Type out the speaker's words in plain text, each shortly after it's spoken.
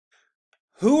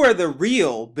Who are the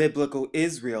real biblical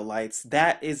Israelites?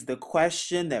 That is the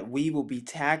question that we will be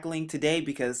tackling today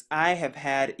because I have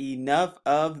had enough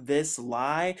of this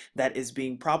lie that is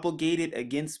being propagated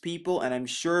against people, and I'm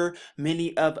sure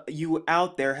many of you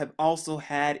out there have also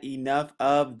had enough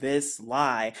of this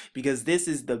lie because this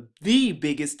is the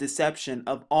biggest deception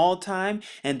of all time,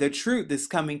 and the truth is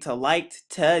coming to light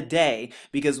today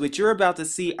because what you're about to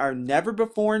see are never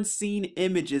before seen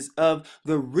images of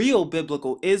the real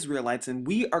biblical Israelites,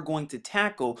 and we are going to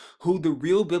tackle who the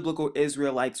real biblical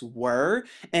Israelites were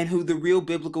and who the real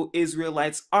biblical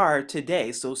Israelites are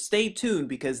today. So stay tuned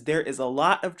because there is a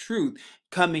lot of truth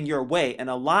coming your way and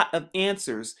a lot of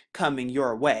answers coming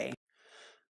your way.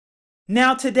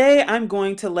 Now, today I'm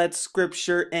going to let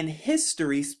scripture and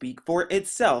history speak for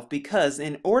itself because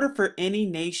in order for any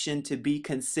nation to be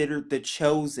considered the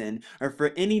chosen or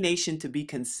for any nation to be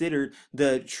considered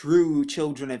the true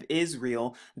children of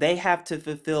Israel, they have to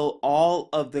fulfill all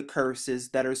of the curses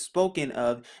that are spoken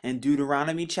of in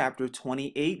Deuteronomy chapter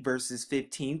 28 verses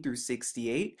 15 through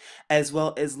 68, as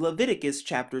well as Leviticus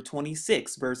chapter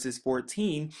 26 verses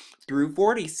 14 through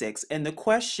 46. And the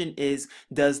question is,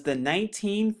 does the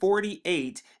 1948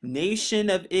 nation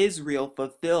of Israel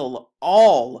fulfill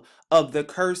all of the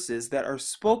curses that are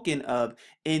spoken of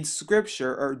in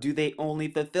scripture, or do they only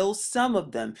fulfill some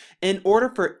of them? In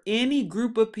order for any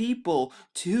group of people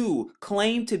to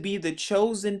claim to be the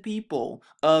chosen people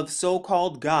of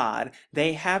so-called God,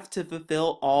 they have to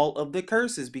fulfill all of the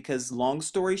curses because, long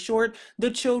story short, the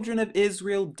children of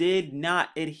Israel did not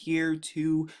adhere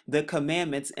to the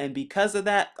commandments, and because of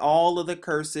that, all of the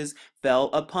curses fell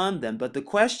upon them. But the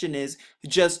question is,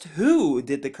 just who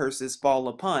did the curses fall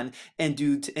upon, and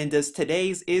does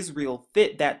today's Israel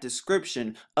fit that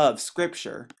description of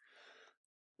scripture?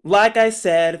 Like I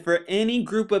said, for any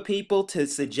group of people to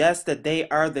suggest that they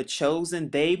are the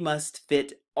chosen, they must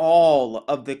fit all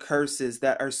of the curses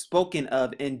that are spoken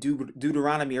of in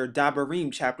Deuteronomy or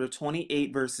Devarim chapter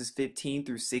 28 verses 15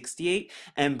 through 68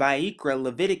 and Vayikra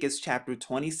Leviticus chapter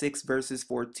 26 verses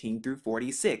 14 through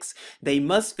 46. They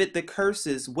must fit the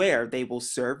curses where they will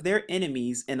serve their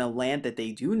enemies in a land that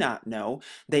they do not know.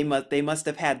 They must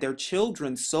have had their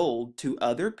children sold to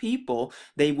other people.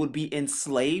 They would be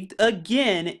enslaved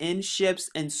again in ships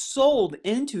and sold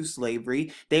into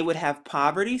slavery. They would have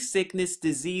poverty, sickness,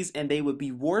 disease, and they would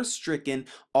be war-stricken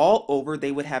all over.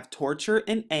 They would have torture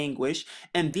and anguish.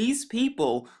 And these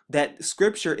people that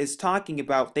scripture is talking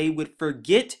about, they would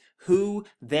forget who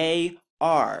they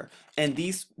are. And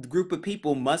these group of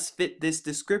people must fit this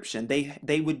description.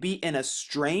 They would be in a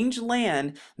strange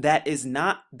land that is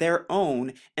not their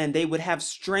own, and they would have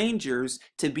strangers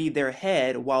to be their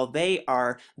head while they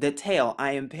are the tail.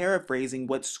 I am paraphrasing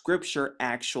what scripture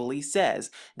actually says.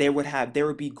 There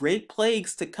would be great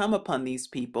plagues to come upon these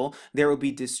people. There would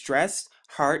be distress,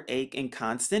 heartache, and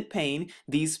constant pain.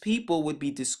 These people would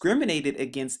be discriminated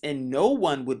against and no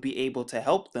one would be able to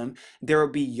help them. There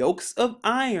would be yokes of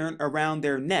iron around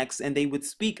their necks and they would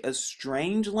speak a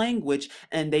strange language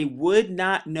and they would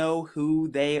not know who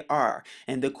they are.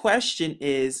 And the question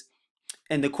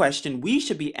we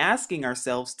should be asking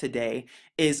ourselves today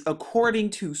is,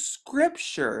 according to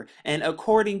scripture and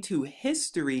according to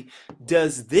history,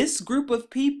 does this group of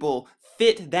people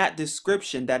fit that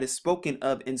description that is spoken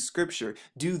of in scripture?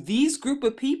 Do these group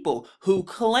of people who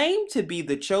claim to be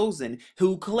the chosen,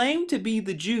 who claim to be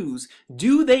the Jews,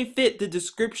 do they fit the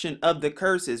description of the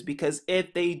curses? Because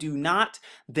if they do not,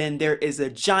 then there is a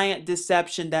giant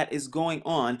deception that is going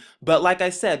on. But like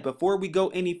I said, before we go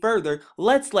any further,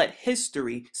 let's let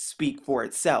history speak for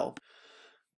itself.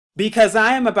 Because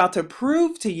I am about to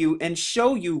prove to you and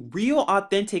show you real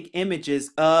authentic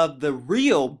images of the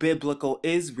real biblical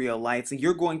Israelites. And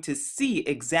you're going to see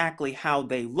exactly how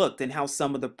they looked and how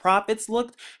some of the prophets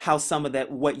looked, how some of that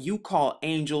what you call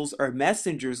angels or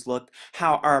messengers looked,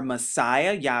 how our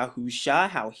Messiah, Yahusha,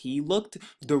 how he looked,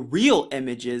 the real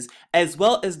images, as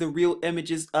well as the real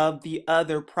images of the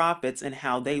other prophets and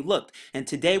how they looked. And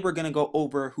today we're going to go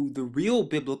over who the real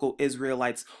biblical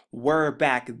Israelites were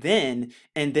back then,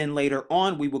 and then later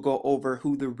on we will go over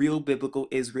who the real biblical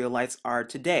Israelites are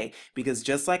today, because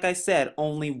just like I said,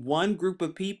 only one group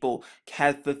of people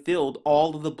has fulfilled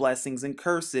all of the blessings and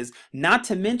curses, not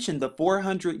to mention the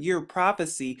 400-year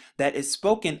prophecy that is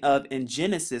spoken of in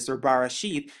Genesis or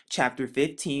Bereshith chapter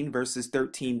 15 verses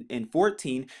 13 and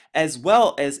 14, as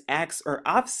well as Acts or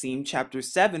Afsim chapter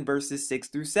 7 verses 6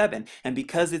 through 7. And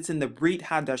because it's in the Brit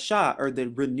Hadashah or the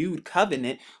renewed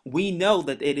covenant, we know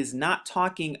that it is not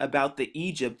talking about the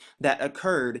Egypt Egypt that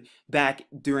occurred back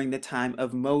during the time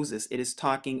of Moses. It is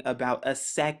talking about a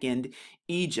second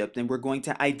Egypt, and we're going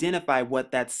to identify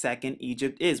what that second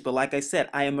Egypt is. But like I said,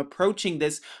 I am approaching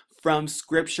this from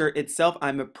Scripture itself.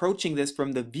 I'm approaching this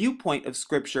from the viewpoint of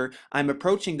Scripture. I'm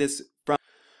approaching this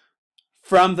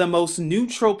from the most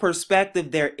neutral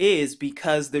perspective there is,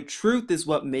 because the truth is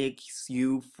what makes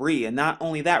you free. And not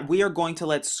only that, we are going to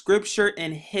let scripture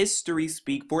and history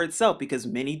speak for itself, because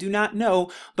many do not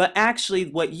know, but actually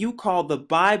what you call the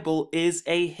Bible is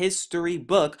a history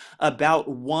book about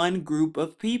one group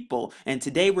of people. And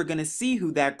today we're going to see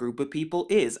who that group of people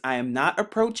is. I am not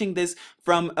approaching this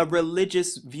from a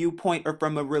religious viewpoint or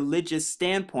from a religious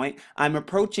standpoint. I'm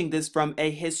approaching this from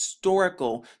a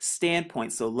historical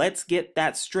standpoint. So let's get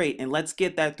that straight, and let's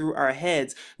get that through our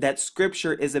heads, that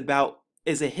scripture is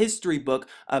a history book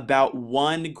about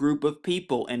one group of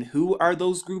people. And who are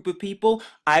those group of people?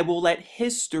 I will let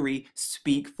history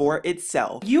speak for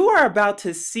itself. You are about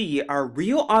to see are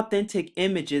real authentic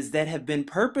images that have been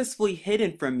purposefully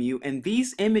hidden from you, and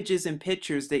these images and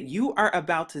pictures that you are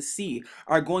about to see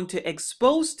are going to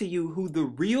expose to you who the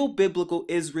real biblical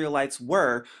Israelites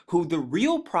were, who the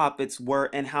real prophets were,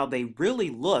 and how they really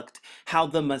looked, how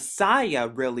the Messiah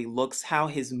really looks, how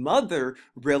his mother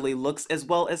really looks, as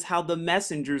well as how the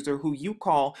messengers, or who you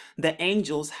call the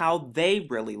angels, how they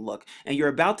really look. And you're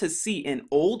about to see in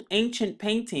old ancient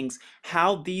paintings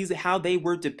how they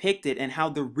were depicted, and how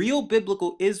the real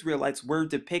biblical Israelites were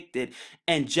depicted,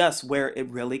 and just where it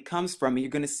really comes from. And you're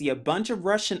going to see a bunch of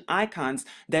Russian icons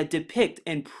that depict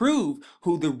and prove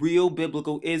who the real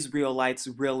biblical Israelites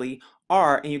really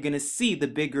are. And you're going to see the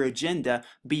bigger agenda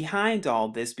behind all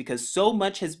this, because so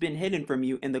much has been hidden from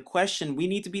you. And the question we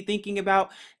need to be thinking about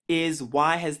is,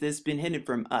 why has this been hidden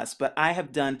from us? But I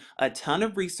have done a ton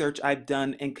of research. I've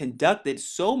done and conducted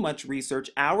so much research,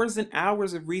 hours and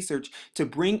hours of research, to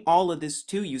bring all of this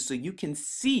to you so you can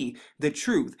see the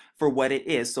truth for what it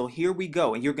is. So here we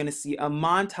go. And you're going to see a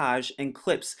montage and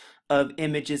clips of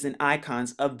images and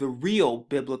icons of the real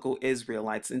biblical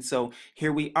Israelites. And so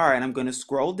here we are, and I'm going to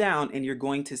scroll down, and you're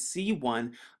going to see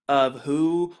one of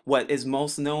what is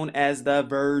most known as the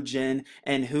Virgin,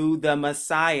 and who the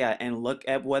Messiah, and look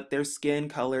at what their skin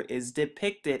color is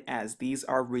depicted as. These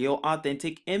are real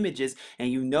authentic images, and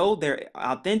you know they're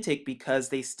authentic because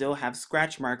they still have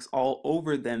scratch marks all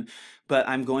over them. But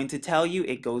I'm going to tell you,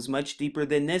 it goes much deeper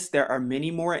than this. There are many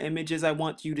more images I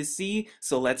want you to see,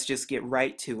 so let's just get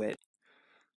right to it.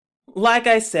 Like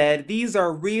I said, these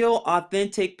are real,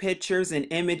 authentic pictures and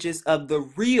images of the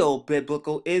real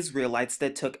biblical Israelites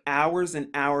that took hours and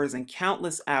hours and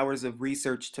countless hours of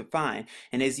research to find.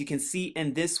 And as you can see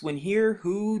in this one here,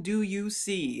 who do you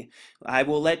see? I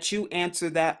will let you answer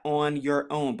that on your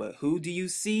own, but who do you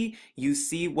see? You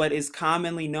see what is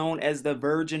commonly known as the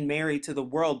Virgin Mary to the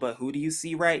world, but who do you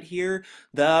see right here?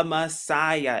 The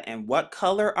Messiah. And what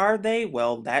color are they?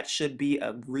 Well, that should be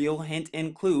a real hint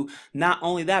and clue. Not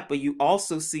only that, but you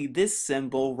also see this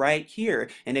symbol right here.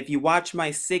 And if you watch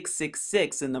my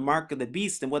 666 and the mark of the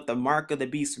beast, and what the mark of the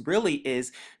beast really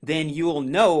is, then you'll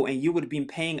know, and you would have been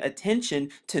paying attention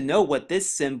to know what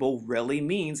this symbol really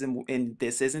means. And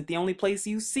this isn't the only place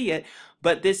you see it,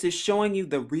 but this is showing you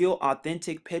the real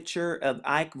authentic picture of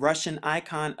Russian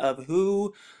icon of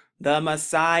who? The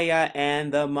Messiah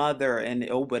and the mother. And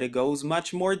oh, but it goes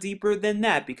much more deeper than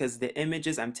that, because the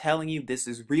images, I'm telling you, this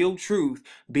is real truth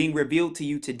being revealed to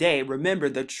you today. Remember,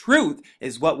 the truth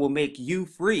is what will make you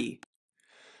free.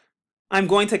 I'm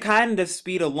going to kind of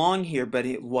speed along here, but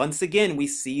once again, we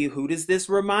see, who does this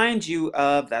remind you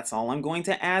of? That's all I'm going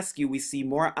to ask you. We see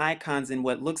more icons in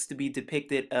what looks to be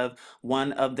depicted of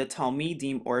one of the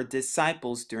Talmidim, or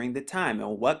disciples, during the time.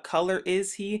 And what color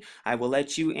is he? I will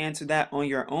let you answer that on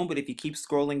your own, but if you keep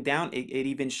scrolling down, it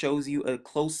even shows you a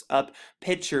close-up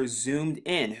picture zoomed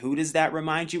in. Who does that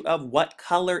remind you of? What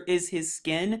color is his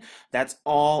skin? That's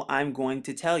all I'm going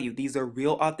to tell you. These are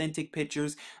real authentic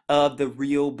pictures of the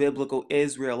real biblical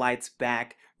Israelites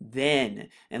back then.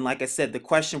 And like I said, the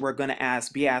question we're going to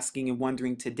be asking and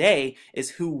wondering today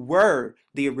is, who were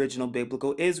the original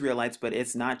biblical Israelites? But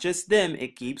it's not just them,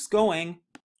 it keeps going.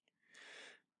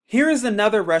 Here is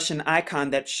another Russian icon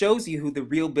that shows you who the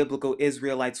real biblical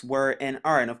Israelites were and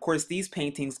are. And of course, these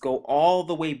paintings go all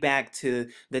the way back to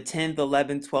the 10th,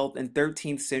 11th, 12th, and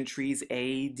 13th centuries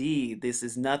AD. This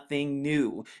is nothing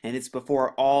new, and it's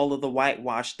before all of the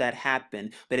whitewash that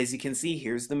happened. But as you can see,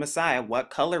 here's the Messiah. What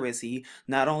color is he?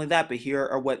 Not only that, but here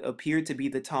are what appear to be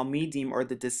the Talmidim, or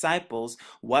the disciples.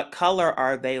 What color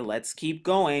are they? Let's keep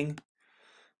going.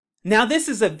 Now, this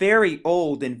is a very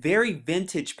old and very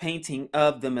vintage painting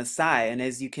of the Messiah, and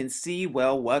as you can see,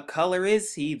 well, what color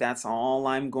is he? That's all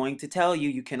I'm going to tell you.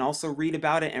 You can also read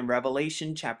about it in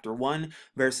Revelation chapter 1,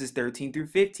 verses 13 through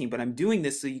 15, but I'm doing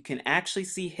this so you can actually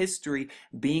see history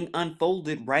being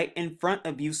unfolded right in front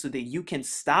of you so that you can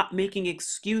stop making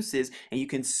excuses and you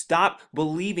can stop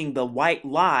believing the white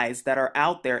lies that are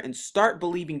out there and start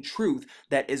believing truth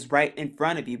that is right in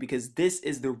front of you, because this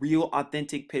is the real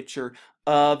authentic picture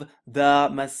of the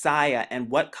Messiah. And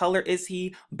what color is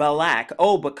he? Black.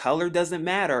 Oh, but color doesn't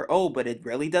matter. Oh, but it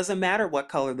really doesn't matter what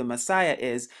color the Messiah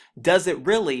is. Does it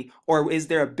really? Or is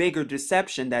there a bigger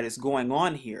deception that is going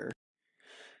on here?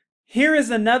 Here is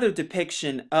another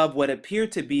depiction of what appear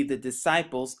to be the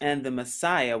disciples and the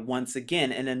Messiah once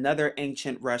again in another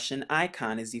ancient Russian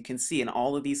icon, as you can see, and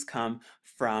all of these come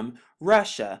from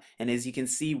Russia. And as you can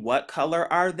see, what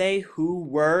color are they? Who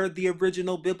were the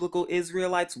original biblical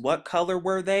Israelites? What color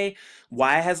were they?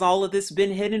 Why has all of this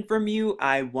been hidden from you?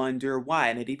 I wonder why.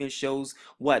 And it even shows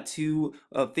what two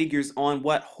figures on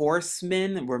what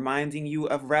horsemen, reminding you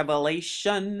of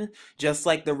Revelation, just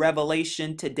like the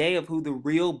revelation today of who the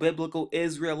real biblical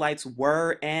Israelites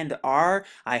were and are.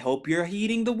 I hope you're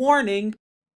heeding the warning.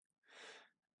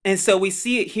 And so we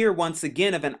see it here once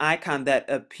again of an icon that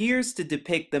appears to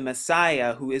depict the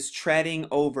Messiah who is treading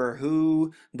over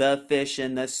who? The fish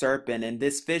and the serpent. And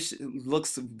this fish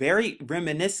looks very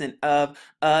reminiscent of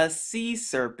a sea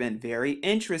serpent. Very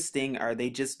interesting. Are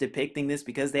they just depicting this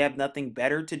because they have nothing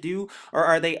better to do? Or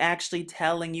are they actually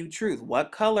telling you truth?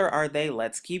 What color are they?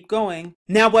 Let's keep going.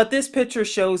 Now, what this picture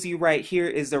shows you right here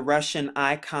is a Russian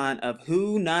icon of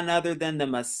who? None other than the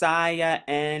Messiah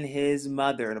and his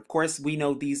mother. And of course, we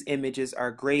know these images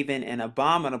are graven and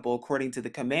abominable according to the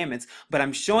commandments, but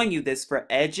I'm showing you this for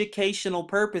educational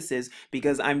purposes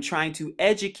because I'm trying to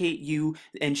educate you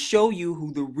and show you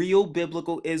who the real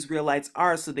biblical Israelites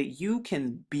are so that you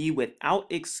can be without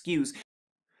excuse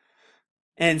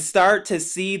and start to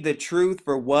see the truth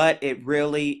for what it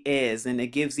really is. And it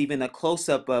gives even a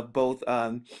close-up of both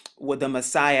with the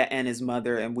Messiah and his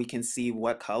mother, and we can see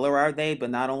what color are they.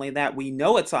 But not only that, we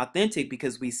know it's authentic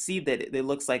because we see that it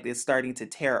looks like it's starting to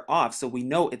tear off. So we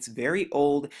know it's very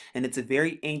old and it's a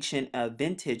very ancient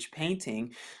vintage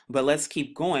painting. But let's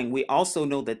keep going. We also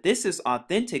know that this is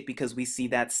authentic because we see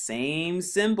that same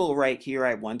symbol right here.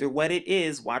 I wonder what it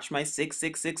is. Watch my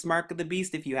 666 mark of the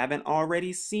beast if you haven't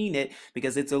already seen it,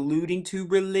 because it's alluding to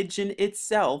religion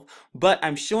itself. But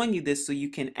I'm showing you this so you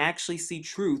can actually see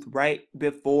truth right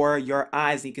before your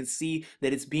eyes. You can see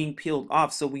that it's being peeled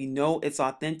off. So we know it's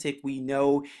authentic. We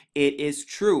know it is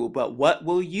true. But what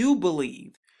will you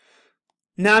believe?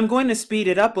 Now I'm going to speed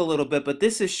it up a little bit, but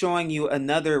this is showing you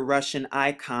another Russian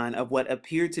icon of what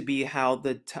appeared to be how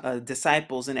the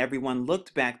disciples and everyone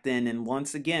looked back then. And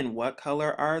once again, what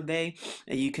color are they?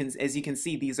 And as you can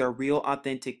see, these are real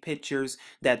authentic pictures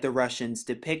that the Russians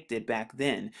depicted back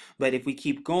then. But if we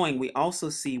keep going, we also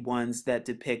see ones that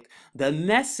depict the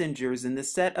messengers, and the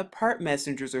set apart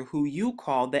messengers are who you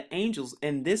call the angels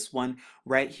in this one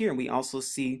right here. And we also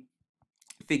see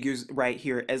figures right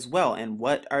here as well. And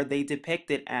what are they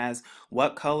depicted as?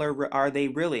 What color are they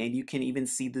really? And you can even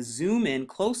see the zoom in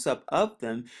close up of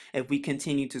them if we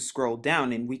continue to scroll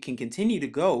down, and we can continue to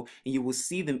go and you will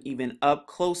see them even up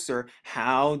closer.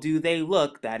 How do they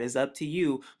look? That is up to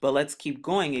you, but let's keep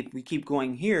going. If we keep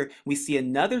going here, we see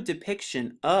another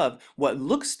depiction of what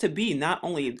looks to be not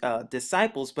only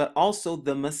disciples but also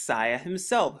the Messiah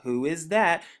himself. Who is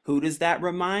that? Who does that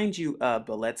remind you of?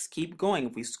 But let's keep going.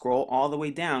 If we scroll all the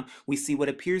way down, we see what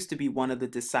appears to be one of the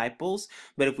disciples.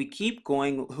 But if we keep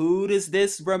going, who does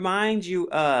this remind you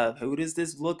of? Who does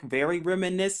this look very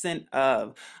reminiscent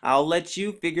of? I'll let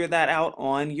you figure that out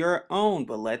on your own,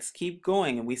 but let's keep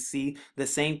going. And we see the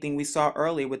same thing we saw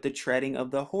earlier with the treading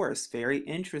of the horse. Very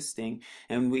interesting.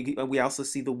 And we also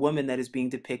see the woman that is being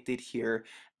depicted here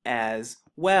as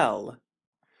well.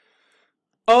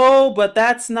 Oh, but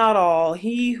that's not all.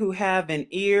 He who have an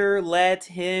ear, let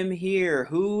him hear.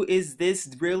 Who is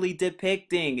this really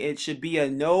depicting? It should be a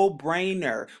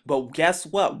no-brainer. But guess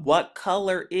what? What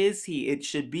color is he? It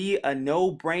should be a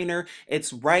no-brainer.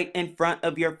 It's right in front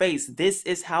of your face. This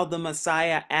is how the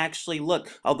Messiah actually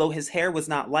looked. Although his hair was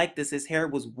not like this, his hair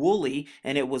was woolly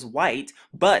and it was white.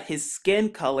 But his skin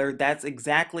color, that's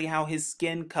exactly how his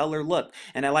skin color looked.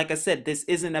 And like I said, this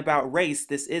isn't about race.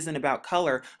 This isn't about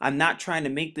color. I'm not trying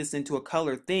to make this into a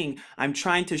color thing. I'm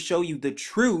trying to show you the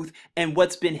truth and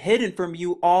what's been hidden from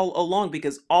you all along,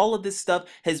 because all of this stuff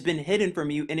has been hidden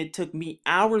from you, and it took me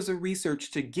hours of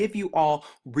research to give you all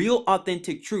real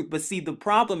authentic truth. But see, the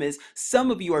problem is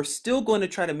some of you are still going to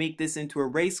try to make this into a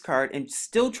race card and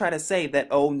still try to say that,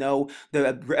 oh no,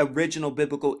 the original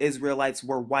biblical Israelites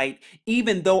were white,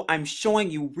 even though I'm showing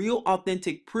you real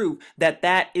authentic proof that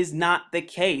that is not the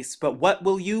case. But what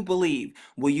will you believe?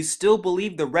 Will you still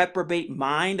believe the reprobate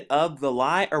mind of the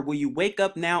lie, or will you wake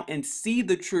up now and see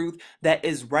the truth that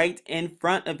is right in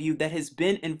front of you, that has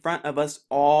been in front of us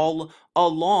all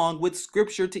along, with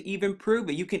scripture to even prove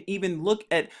it? You can even look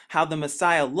at how the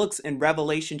Messiah looks in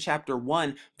Revelation chapter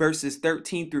 1 verses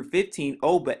 13 through 15.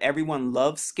 Oh, but everyone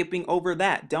loves skipping over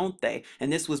that, don't they?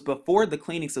 And this was before the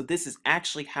cleaning, so this is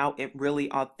actually how it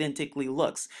really authentically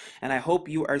looks. And I hope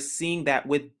you are seeing that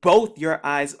with both your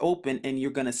eyes open, and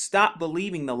you're going to stop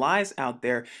believing the lies out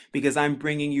there, because I'm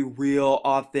bringing you real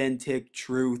authentic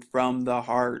truth from the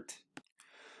heart.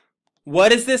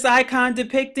 What is this icon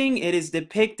depicting? It is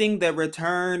depicting the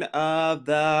return of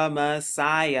the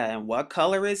Messiah. And what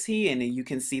color is he? And you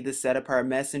can see the set-apart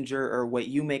messenger, or what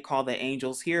you may call the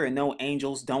angels here. And no,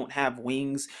 angels don't have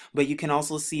wings, but you can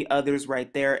also see others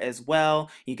right there as well.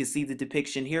 You can see the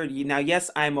depiction here. Now, yes,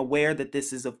 I'm aware that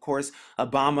this is, of course,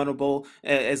 abominable.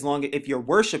 As long as if you're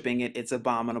worshiping it, it's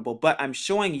abominable. But I'm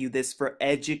showing you this for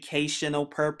educational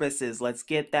purposes. Let's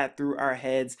get that through our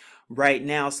heads right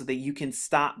now, so that you can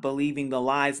stop believing the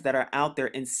lies that are out there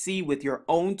and see with your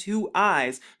own two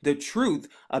eyes the truth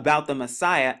about the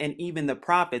Messiah and even the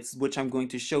prophets, which I'm going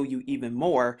to show you even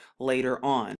more later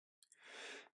on.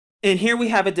 And here we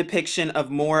have a depiction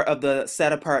of more of the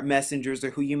set-apart messengers,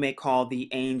 or who you may call the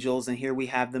angels. And here we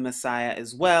have the Messiah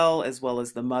as well as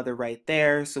the mother right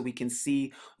there, so we can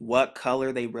see what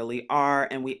color they really are.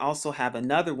 And we also have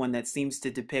another one that seems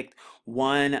to depict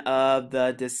one of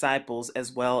the disciples,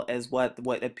 as well as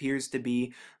what appears to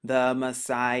be the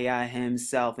Messiah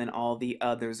himself and all the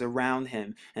others around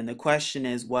him. And the question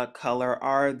is, what color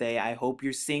are they? I hope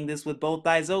you're seeing this with both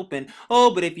eyes open.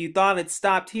 Oh, but if you thought it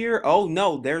stopped here, oh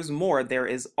no, there's more. There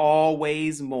is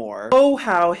always more. Oh,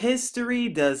 how history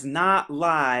does not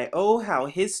lie. Oh, how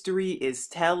history is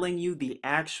telling you the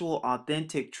actual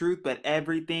authentic truth, but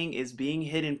everything is being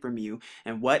hidden from you.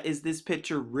 And what is this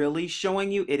picture really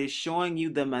showing you? It is showing you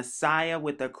the Messiah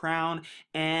with the crown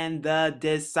and the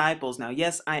disciples. Now,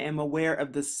 yes, I am aware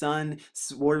of the sun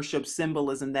worship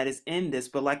symbolism that is in this,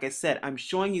 but like I said, I'm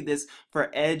showing you this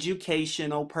for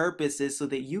educational purposes, so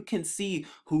that you can see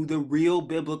who the real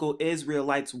biblical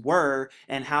Israelites were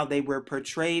and how they were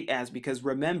portrayed as. Because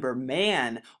remember,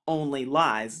 man only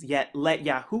lies, yet let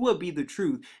Yahuwah be the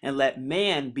truth and let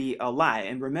man be a lie.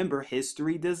 And remember,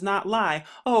 history does not lie.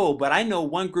 Oh, but I know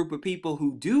one group of people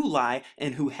who do lie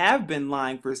and who have been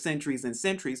lying for centuries and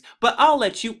centuries, but I'll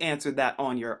let you answer that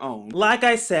on your own. Like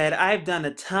I said, I've done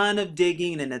a ton of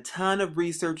digging and a ton of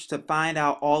research to find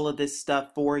out all of this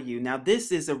stuff for you. Now,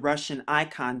 this is a Russian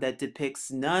icon that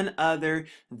depicts none other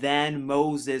than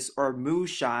Moses, or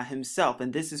Musha himself.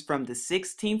 And this is from the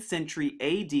 16th century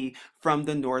AD, from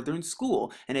the Northern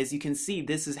School. And as you can see,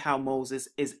 this is how Moses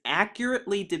is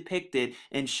accurately depicted,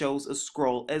 and shows a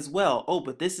scroll as well. Oh,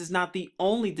 but this is not the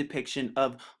only depiction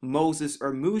of Moses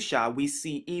or Musha. We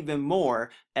see even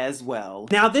more as well.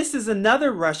 Now, this is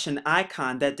another Russian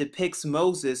icon that depicts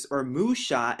Moses or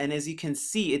Musha, and as you can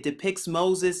see, it depicts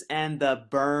Moses and the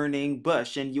burning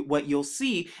bush. And what you'll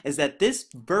see is that this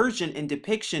version and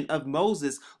depiction of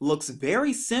Moses looks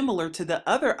very similar to the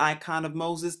other icon of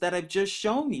Moses that I've just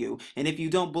shown you. And if you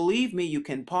don't believe me, you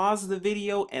can pause the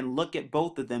video and look at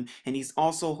both of them. And he's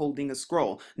also holding a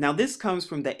scroll. Now, this comes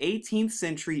from the 18th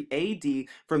century AD,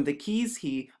 from the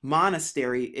Kizhi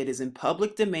monastery. It is in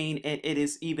public domain, and it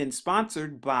is even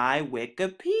sponsored by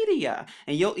Wikipedia.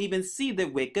 And you'll even see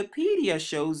that Wikipedia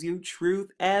shows you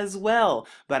truth as well.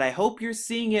 But I hope you're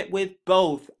seeing it with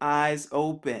both eyes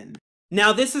open.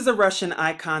 Now, this is a Russian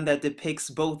icon that depicts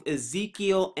both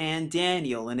Ezekiel and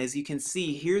Daniel. And as you can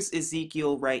see, here's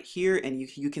Ezekiel right here, and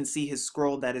you can see his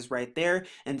scroll that is right there.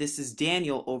 And this is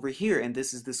Daniel over here, and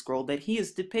this is the scroll that he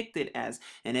is depicted as.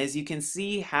 And as you can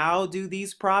see, how do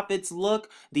these prophets look?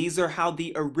 These are how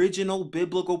the original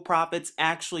biblical prophets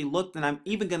actually looked. And I'm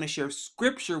even going to share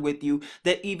scripture with you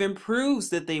that even proves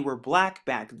that they were black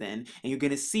back then. And you're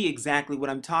going to see exactly what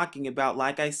I'm talking about.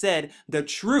 Like I said, the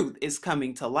truth is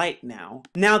coming to light now. now.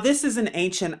 Now, this is an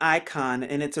ancient icon,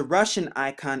 and it's a Russian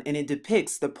icon, and it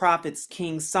depicts the prophets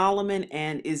King Solomon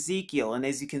and Ezekiel. And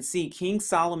as you can see, King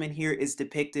Solomon here is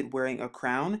depicted wearing a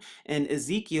crown, and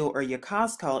Ezekiel or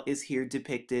Yakaskal is here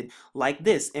depicted like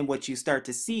this. And what you start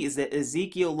to see is that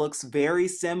Ezekiel looks very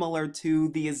similar to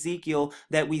the Ezekiel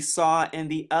that we saw in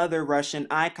the other Russian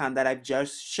icon that I've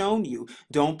just shown you.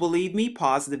 Don't believe me?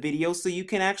 Pause the video so you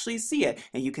can actually see it,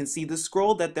 and you can see the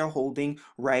scroll that they're holding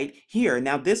right here.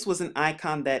 Now, this was an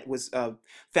icon that was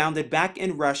founded back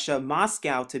in Russia,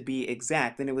 Moscow to be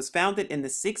exact, and it was founded in the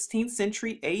 16th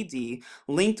century AD,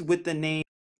 linked with the name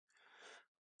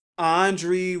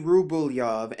Andrei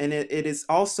Rubulyov, and it is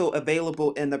also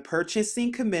available in the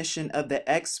Purchasing Commission of the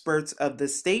Experts of the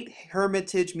State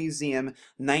Hermitage Museum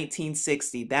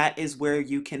 1960. That is where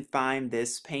you can find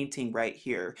this painting right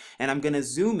here. And I'm going to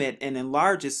zoom it and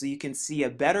enlarge it so you can see a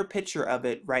better picture of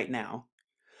it right now.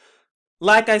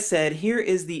 Like I said, here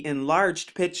is the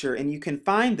enlarged picture, and you can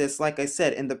find this, like I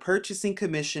said, in the Purchasing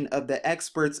Commission of the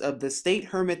Experts of the State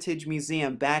Hermitage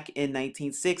Museum back in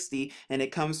 1960, and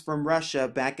it comes from Russia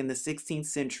back in the 16th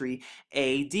century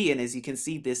AD. And as you can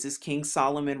see, this is King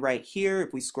Solomon right here.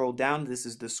 If we scroll down, this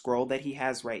is the scroll that he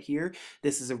has right here.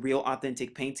 This is a real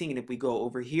authentic painting, and if we go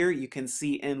over here, you can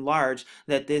see enlarged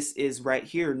that this is right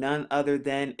here, none other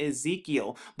than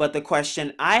Ezekiel. But the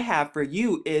question I have for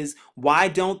you is, why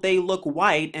don't they look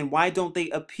white, and why don't they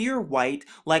appear white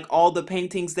like all the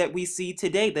paintings that we see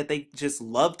today that they just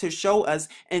love to show us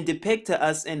and depict to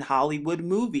us in Hollywood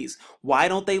movies? Why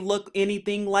don't they look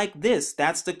anything like this?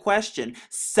 That's the question.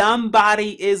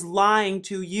 Somebody is lying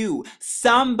to you.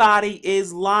 Somebody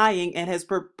is lying and has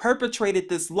perpetrated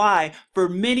this lie for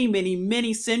many, many,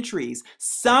 many centuries.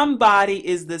 Somebody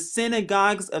is the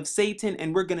synagogues of Satan,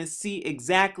 and we're going to see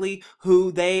exactly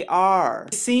who they are.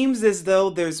 It seems as though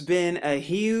there's been a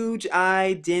huge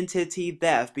identity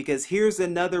theft, because here's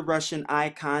another Russian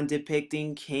icon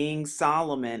depicting King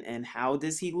Solomon. And how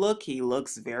does he look? He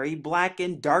looks very black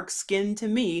and dark-skinned to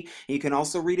me. You can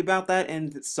also read about that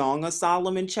in Song of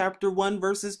Solomon chapter 1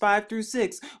 verses 5 through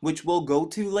 6, which we'll go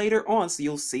to later on, so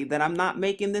you'll see that I'm not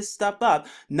making this stuff up.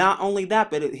 Not only that,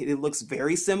 but it looks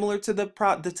very similar to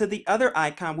the other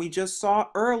icon we just saw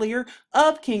earlier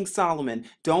of King Solomon.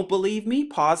 Don't believe me?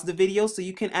 Pause the video so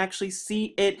you can actually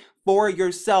see it for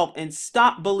yourself and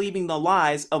stop believing the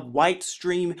lies of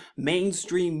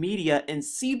mainstream media and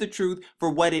see the truth for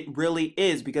what it really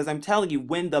is. Because I'm telling you,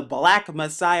 when the Black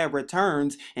Messiah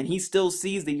returns and he still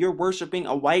sees that you're worshiping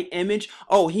a white image,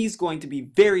 oh, he's going to be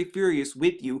very furious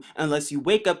with you unless you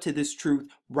wake up to this truth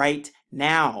right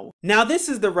now. Now, this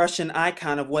is the Russian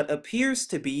icon of what appears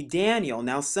to be Daniel.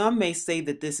 Now, some may say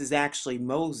that this is actually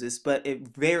Moses, but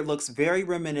it looks very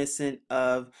reminiscent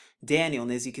of Daniel.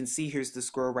 And as you can see, here's the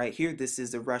scroll right here. This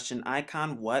is a Russian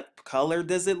icon. What color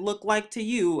does it look like to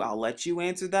you? I'll let you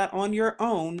answer that on your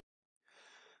own.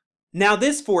 Now,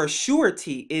 this for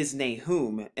surety is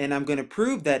Nahum, and I'm going to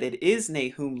prove that it is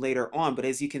Nahum later on. But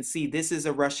as you can see, this is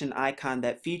a Russian icon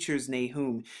that features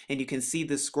Nahum, and you can see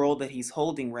the scroll that he's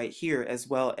holding right here, as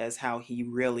well as how he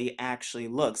really actually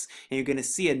looks. And you're going to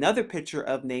see another picture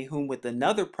of Nahum with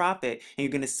another prophet, and you're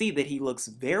going to see that he looks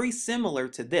very similar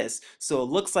to this. So it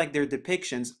looks like their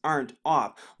depictions aren't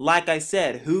off. Like I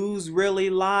said, who's really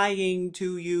lying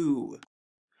to you?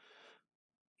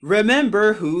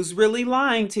 Remember, who's really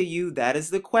lying to you? That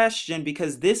is the question,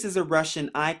 because this is a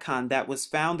Russian icon that was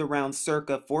found around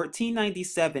circa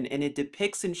 1497, and it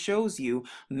depicts and shows you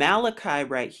Malachi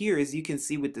right here, as you can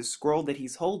see with the scroll that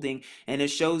he's holding, and it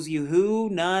shows you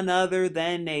who? None other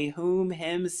than Nahum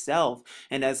himself.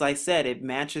 And as I said, it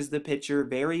matches the picture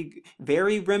very,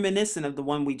 very reminiscent of the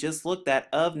one we just looked at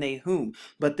of Nahum.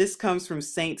 But this comes from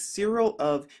Saint Cyril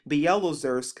of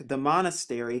Byelozersk, the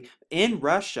monastery in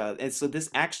Russia, and so this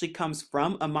actually comes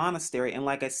from a monastery. And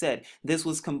like I said, this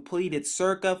was completed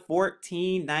circa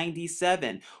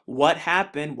 1497. What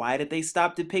happened? Why did they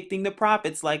stop depicting the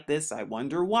prophets like this? I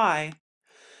wonder why.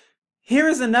 Here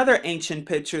is another ancient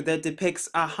picture that depicts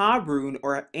Aharun,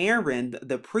 or Aaron,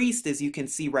 the priest, as you can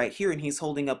see right here, and he's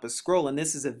holding up a scroll. And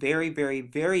this is a very, very,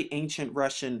 very ancient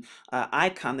Russian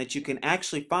icon that you can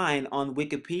actually find on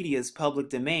Wikipedia's public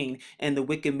domain and the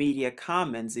Wikimedia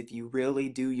Commons. If you really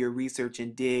do your research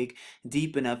and dig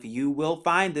deep enough, you will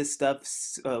find this stuff.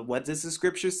 What does the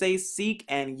scripture say? Seek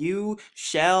and you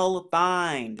shall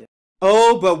find.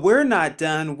 Oh, but we're not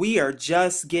done. We are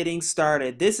just getting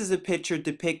started. This is a picture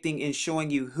depicting and showing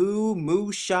you who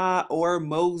Musha or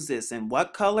Moses and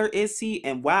what color is he?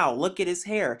 And wow, look at his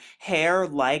hair. Hair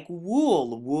like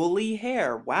wool, woolly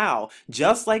hair. Wow.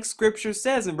 Just like scripture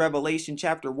says in Revelation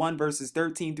chapter 1 verses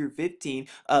 13 through 15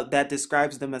 that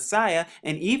describes the Messiah,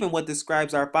 and even what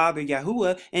describes our Father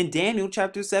Yahuwah in Daniel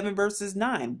chapter 7 verses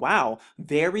 9. Wow.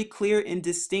 Very clear and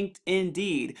distinct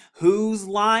indeed. Who's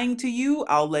lying to you?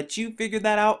 I'll let you figure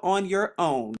that out on your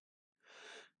own.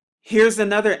 Here's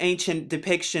another ancient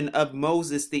depiction of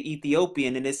Moses the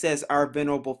Ethiopian, and it says our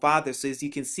venerable father. So as you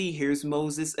can see, here's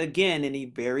Moses again, and he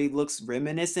very looks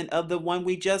reminiscent of the one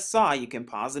we just saw. You can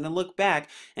pause it and look back,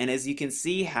 and as you can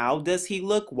see, how does he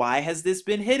look? Why has this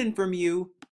been hidden from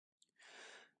you?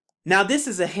 Now, this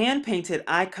is a hand-painted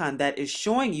icon that is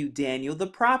showing you Daniel the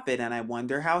prophet, and I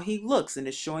wonder how he looks. And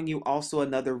it's showing you also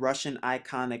another Russian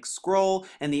iconic scroll,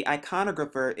 and the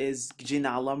iconographer is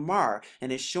Jinala Mar,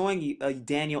 and it's showing you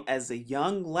Daniel as a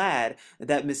young lad,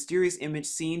 that mysterious image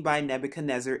seen by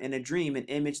Nebuchadnezzar in a dream, an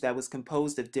image that was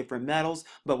composed of different metals,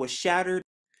 but was shattered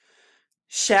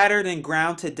and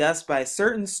ground to dust by a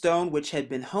certain stone which had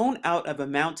been hewn out of a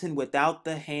mountain without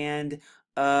the hand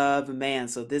of man.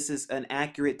 So this is an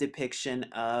accurate depiction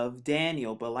of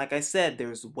Daniel. But like I said,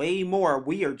 there's way more.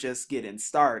 We are just getting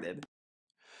started.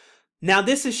 Now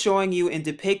this is showing you and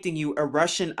depicting you a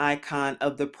Russian icon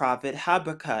of the prophet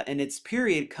Habakkuk, and its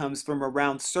period comes from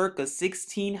around circa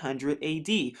 1600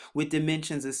 AD with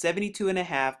dimensions of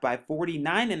 72.5 by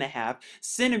 49.5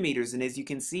 centimeters. And as you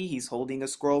can see, he's holding a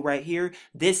scroll right here.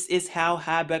 This is how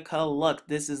Habakkuk looked.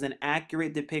 This is an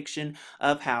accurate depiction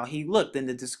of how he looked. And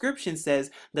the description says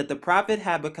that the prophet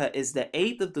Habakkuk is the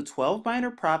 8th of the 12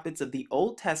 minor prophets of the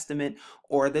Old Testament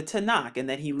or the Tanakh, and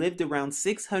that he lived around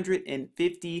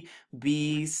 650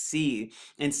 BC.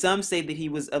 And some say that he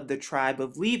was of the tribe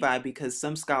of Levi, because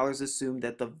some scholars assume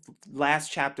that the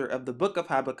last chapter of the book of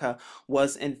Habakkuk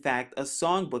was in fact a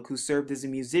songbook, who served as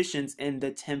musicians in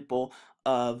the temple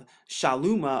of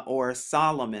Shaluma or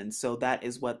Solomon. So that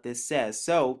is what this says.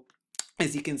 So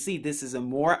as you can see, this is a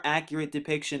more accurate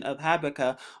depiction of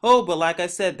Habakkuk. Oh, but like I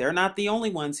said, they're not the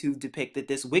only ones who depicted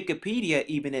this. Wikipedia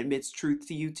even admits truth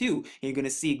to you too. And you're going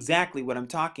to see exactly what I'm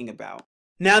talking about.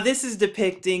 Now this is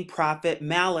depicting Prophet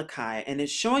Malachi, and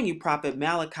it's showing you Prophet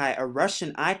Malachi, a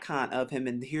Russian icon of him,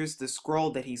 and here's the scroll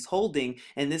that he's holding,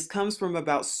 and this comes from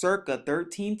about circa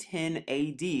 1310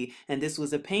 AD, and this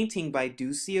was a painting by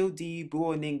Duccio di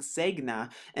Buoninsegna,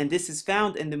 and this is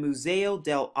found in the Museo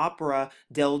dell'Opera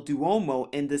del Duomo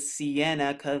in the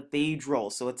Siena Cathedral.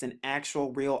 So it's an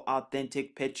actual, real,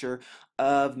 authentic picture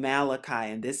of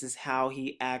Malachi, and this is how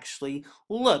he actually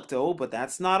looked. Oh, but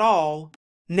that's not all.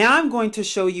 Now I'm going to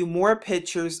show you more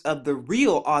pictures of the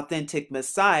real authentic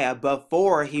Messiah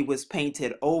before he was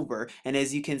painted over. And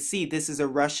as you can see, this is a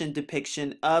Russian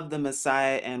depiction of the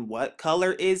Messiah. And what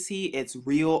color is he? It's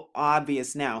real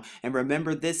obvious now. And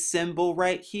remember this symbol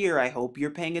right here. I hope you're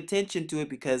paying attention to it,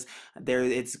 because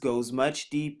it goes much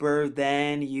deeper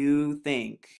than you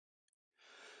think.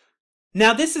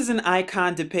 Now this is an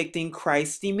icon depicting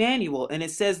Christ Emmanuel, and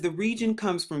it says the region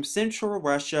comes from Central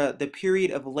Russia, the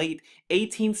period of late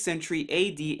 18th century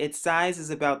AD. Its size is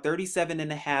about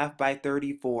 37.5 by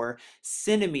 34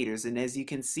 centimeters. And as you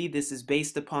can see, this is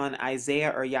based upon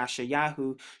Isaiah or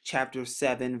Yashayahu chapter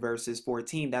 7 verses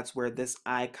 14. That's where this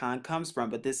icon comes from.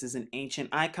 But this is an ancient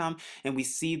icon, and we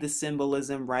see the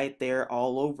symbolism right there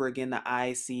all over again, the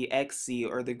ICXC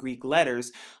or the Greek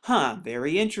letters.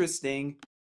 Very interesting.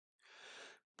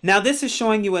 Now this is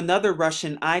showing you another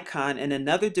Russian icon and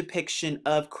another depiction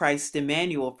of Christ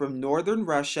Emmanuel from northern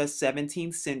Russia,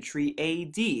 17th century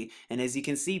AD. And as you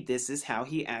can see, this is how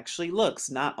he actually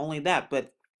looks. Not only that,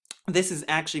 but this is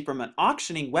actually from an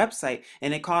auctioning website,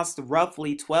 and it costs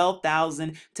roughly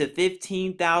 $12,000 to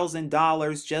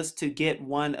 $15,000 just to get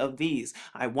one of these.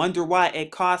 I wonder why it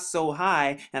costs so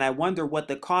high, and I wonder what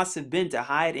the costs have been to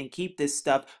hide and keep this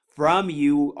stuff from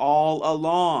you all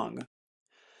along.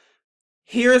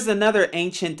 Here's another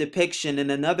ancient depiction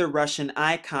and another Russian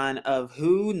icon of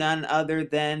who? None other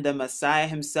than the Messiah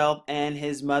himself and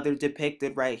his mother,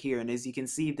 depicted right here. And as you can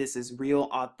see, this is real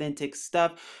authentic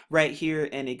stuff right here,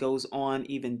 and it goes on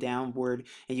even downward,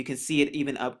 and you can see it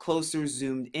even up closer,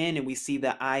 zoomed in, and we see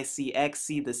the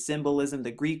ICXC, the symbolism,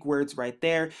 the Greek words right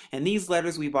there. And these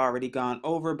letters we've already gone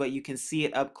over, but you can see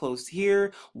it up close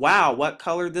here. Wow, what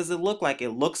color does it look like? It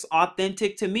looks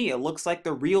authentic to me. It looks like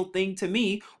the real thing to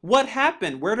me. What happened?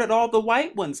 Where did all the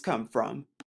white ones come from?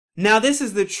 Now, this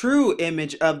is the true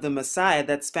image of the Messiah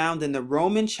that's found in the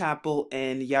Roman chapel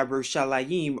in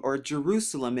Yerushalayim, or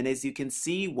Jerusalem. And as you can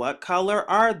see, what color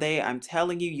are they? I'm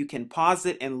telling you, you can pause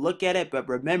it and look at it. But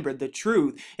remember, the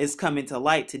truth is coming to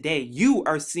light today. You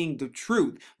are seeing the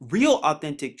truth, real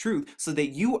authentic truth, so that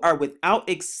you are without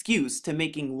excuse to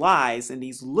making lies and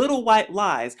these little white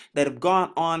lies that have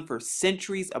gone on for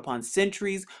centuries upon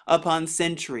centuries upon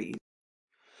centuries.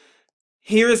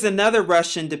 Here is another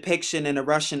Russian depiction and a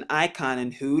Russian icon,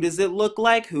 and who does it look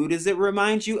like? Who does it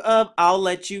remind you of? I'll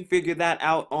let you figure that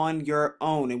out on your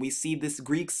own. And we see this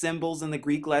Greek symbols and the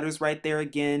Greek letters right there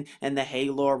again, and the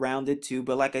halo around it too.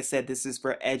 But like I said, this is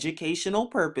for educational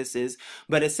purposes.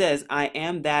 But it says, I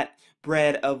am that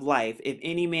bread of life. If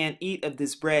any man eat of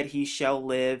this bread, he shall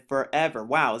live forever.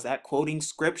 Wow, is that quoting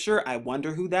scripture? I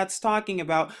wonder who that's talking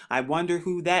about. I wonder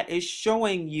who that is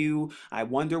showing you. I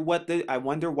wonder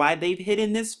why they've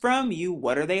hidden this from you.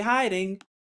 What are they hiding?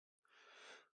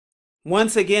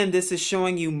 Once again, this is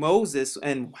showing you Moses,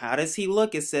 and how does he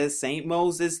look? It says Saint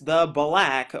Moses the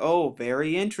Black. Oh,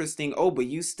 very interesting. Oh, but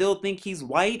you still think he's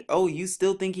white? Oh, you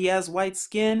still think he has white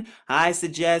skin? I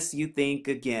suggest you think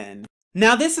again.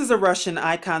 Now, this is a Russian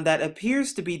icon that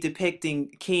appears to be depicting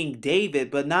King David,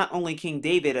 but not only King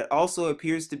David, it also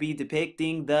appears to be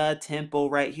depicting the temple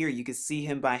right here. You can see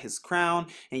him by his crown,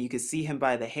 and you can see him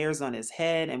by the hairs on his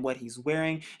head and what he's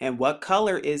wearing. And what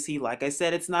color is he? Like I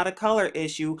said, it's not a color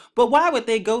issue, but why would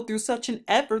they go through such an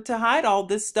effort to hide all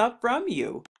this stuff from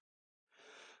you?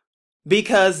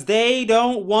 Because they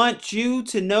don't want you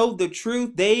to know the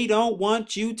truth. They don't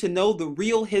want you to know the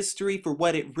real history for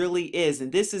what it really is.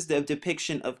 And this is the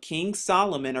depiction of King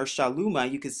Solomon, or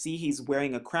Shaluma. You can see he's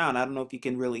wearing a crown. I don't know if you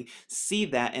can really see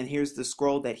that. And here's the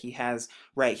scroll that he has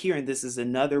right here. And this is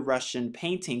another Russian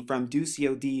painting from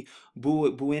Duccio di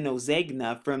Buenos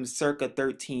from circa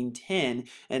 1310.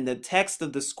 And the text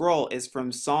of the scroll is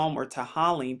from Psalm or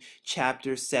Tehillim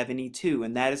chapter 72.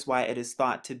 And that is why it is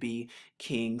thought to be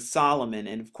King Solomon.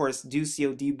 And of course,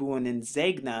 Duccio di Buenos,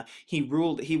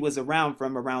 he was around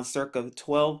from around circa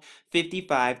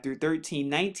 1255 through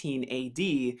 1319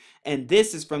 AD. And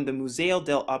this is from the Museo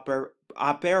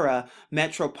dell'Opera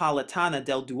Metropolitana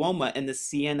del Duomo in the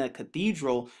Siena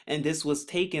Cathedral, and this was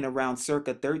taken around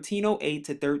circa 1308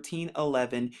 to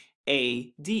 1311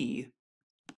 AD.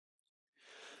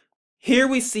 Here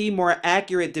we see more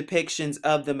accurate depictions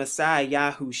of the Messiah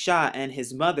Yahusha and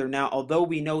his mother. Now, although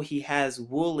we know he has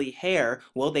woolly hair,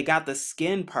 well, they got the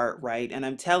skin part right. And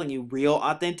I'm telling you, real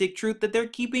authentic truth that they're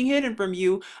keeping hidden from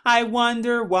you. I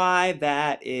wonder why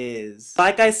that is.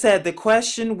 Like I said, the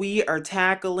question we are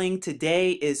tackling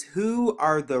today is, who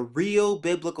are the real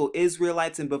biblical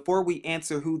Israelites? And before we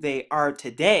answer who they are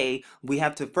today, we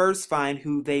have to first find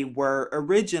who they were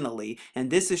originally. And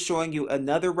this is showing you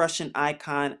another Russian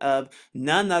icon of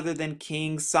none other than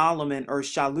King Solomon, or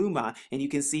Shaluma. And you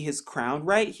can see his crown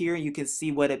right here. You can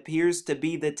see what appears to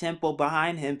be the temple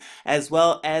behind him, as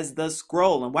well as the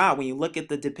scroll. And wow, when you look at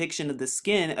the depiction of the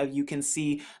skin, you can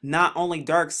see not only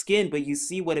dark skin, but you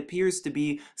see what appears to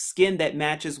be skin that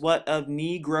matches what of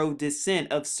Negro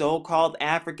descent, of so-called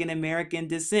African American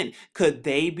descent. Could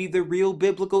they be the real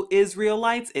biblical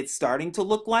Israelites? It's starting to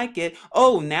look like it.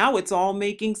 Oh, now it's all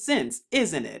making sense,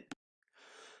 isn't it?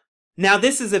 Now,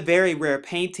 this is a very rare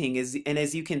painting, and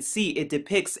as you can see, it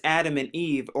depicts Adam and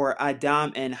Eve, or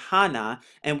Adam and Hannah,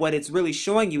 and what it's really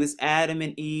showing you is Adam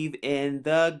and Eve in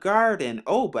the garden.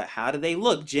 Oh, but how do they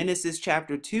look? Genesis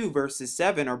chapter 2 verses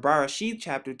 7, or Bereshit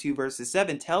chapter 2 verses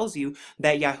 7 tells you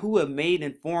that Yahuwah made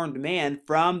and formed man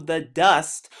from the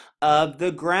dust of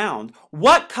the ground.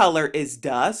 What color is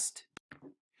dust?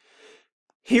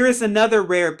 Here is another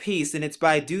rare piece, and it's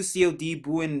by Duccio di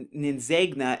Buenos,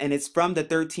 and it's from the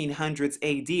 1300s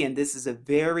AD, and this is a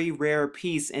very rare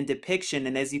piece and depiction.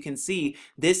 And as you can see,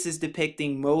 this is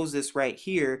depicting Moses right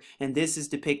here, and this is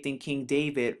depicting King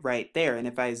David right there. And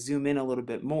if I zoom in a little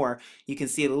bit more, you can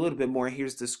see it a little bit more.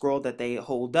 Here's the scroll that they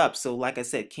hold up. So like I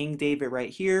said, King David right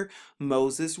here,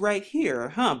 Moses right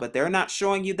here, but they're not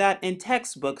showing you that in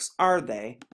textbooks, are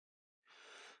they?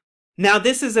 Now,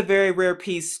 this is a very rare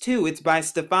piece too. It's by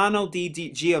Stefano di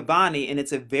Giovanni, and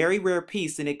it's a very rare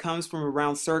piece, and it comes from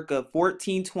around circa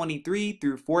 1423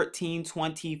 through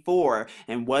 1424.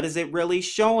 And what is it really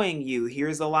showing you?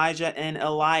 Here's Elijah and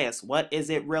Elias. What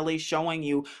is it really showing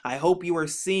you? I hope you are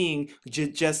seeing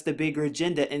just the bigger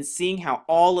agenda and seeing how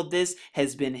all of this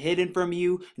has been hidden from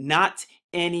you. Not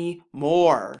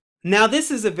anymore. Now, this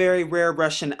is a very rare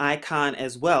Russian icon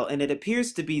as well, and it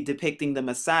appears to be depicting the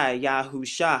Messiah,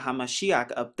 Yahushua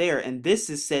HaMashiach, up there, and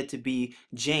this is said to be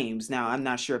James. Now, I'm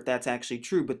not sure if that's actually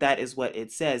true, but that is what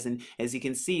it says, and as you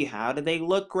can see, how do they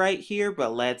look right here?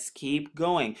 But let's keep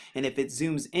going, and if it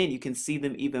zooms in, you can see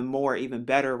them even more, even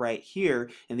better right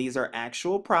here, and these are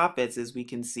actual prophets, as we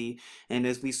can see, and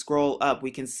as we scroll up,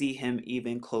 we can see him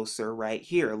even closer right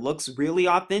here. Looks really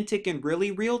authentic and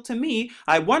really real to me.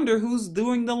 I wonder who's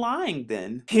doing the lying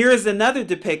then. Here is another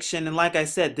depiction, and like I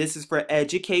said, this is for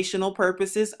educational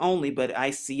purposes only, but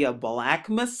I see a black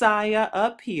Messiah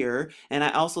up here, and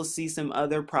I also see some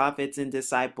other prophets and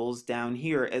disciples down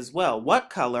here as well. What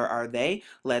color are they?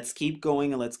 Let's keep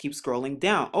going and let's keep scrolling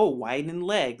down. Oh, white and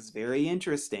legs. Very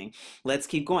interesting. Let's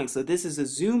keep going. So this is a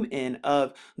zoom in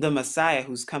of the Messiah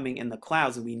who's coming in the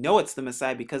clouds, and we know it's the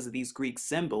Messiah because of these Greek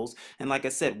symbols. And like I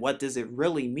said, what does it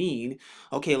really mean?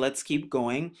 Okay, let's keep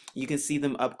going. You can see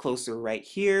them up closer right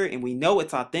here, and we know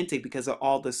it's authentic because of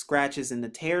all the scratches and the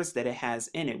tears that it has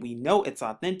in it. We know it's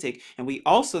authentic, and we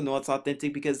also know it's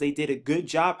authentic because they did a good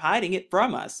job hiding it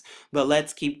from us. But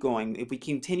let's keep going. If we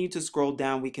continue to scroll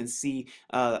down, we can see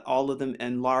all of them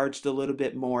enlarged a little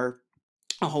bit more,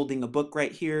 holding a book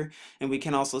right here, and we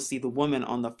can also see the woman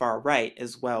on the far right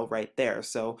as well right there.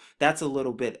 So that's a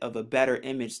little bit of a better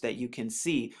image that you can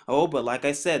see. Oh, but like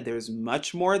I said, there's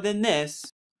much more than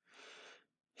this.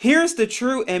 Here's the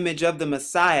true image of the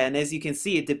Messiah, and as you can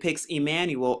see, it depicts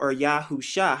Emmanuel, or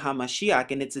Yahushua HaMashiach,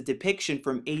 and it's a depiction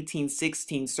from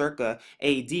 1816 circa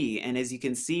AD. And as you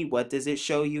can see, what does it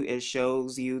show you? It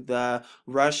shows you the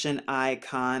Russian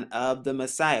icon of the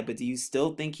Messiah. But do you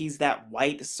still think he's that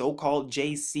white so-called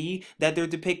JC that they're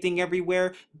depicting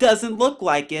everywhere? Doesn't look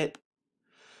like it.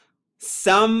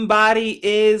 Somebody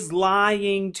is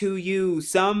lying to you.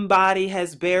 Somebody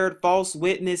has bared false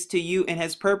witness to you and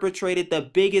has perpetrated the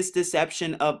biggest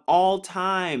deception of all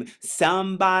time.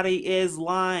 Somebody is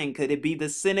lying. Could it be the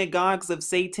synagogues of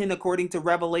Satan according to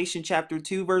Revelation chapter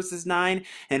 2 verses 9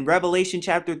 and Revelation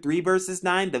chapter 3 verses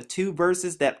 9, the two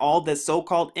verses that all the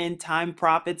so-called end time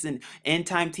prophets and end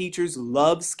time teachers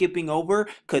love skipping over?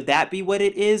 Could that be what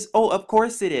it is? Oh, of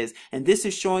course it is. And this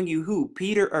is showing you who?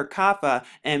 Peter or Kapha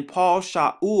and Paul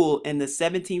Shaul in the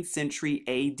 17th century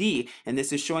AD. And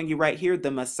this is showing you right here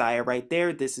the Messiah right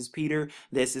there. This is Peter.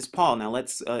 This is Paul. Now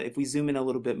let's, if we zoom in a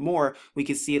little bit more, we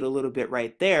can see it a little bit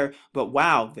right there. But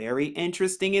wow, very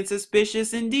interesting and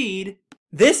suspicious indeed.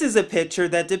 This is a picture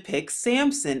that depicts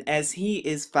Samson as he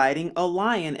is fighting a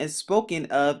lion, as spoken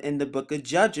of in the book of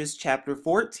Judges chapter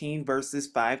 14 verses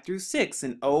 5 through 6.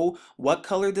 And oh, what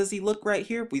color does he look right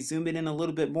here? If we zoom in a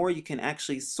little bit more, you can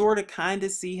actually sort of kind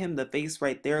of see him, the face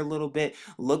right there a little bit.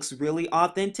 Looks really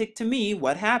authentic to me.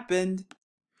 What happened?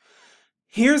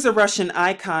 Here's a Russian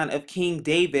icon of King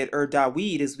David, or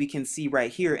Dawid, as we can see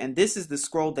right here, and this is the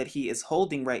scroll that he is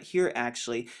holding right here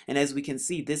actually, and as we can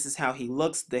see, this is how he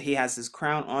looks. He has his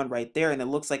crown on right there, and it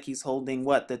looks like he's holding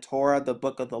what? The Torah, the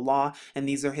book of the law, and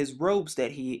these are his robes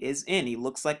that he is in. He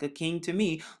looks like a king to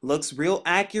me, looks real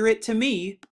accurate to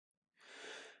me.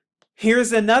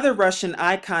 Here's another Russian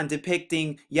icon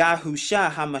depicting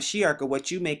Yahushua HaMashiach, or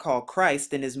what you may call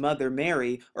Christ, and his mother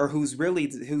Mary, or whose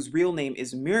real name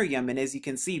is Miriam. And as you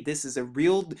can see, this is a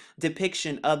real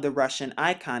depiction of the Russian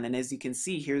icon. And as you can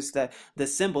see, here's the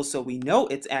symbol, so we know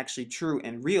it's actually true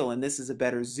and real. And this is a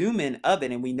better zoom in of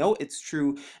it, and we know it's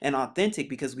true and authentic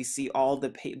because we see all the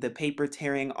paper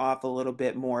tearing off a little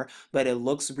bit more, but it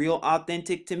looks real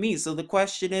authentic to me. So the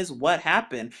question is, what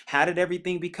happened? How did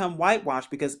everything become whitewashed?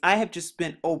 Because I have just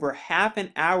spent over half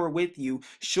an hour with you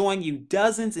showing you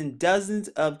dozens and dozens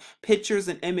of pictures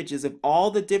and images of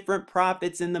all the different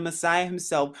prophets and the Messiah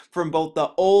himself from both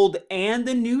the Old and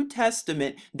the New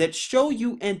Testament that show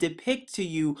you and depict to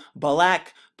you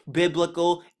black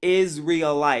biblical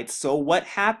Israelites. So what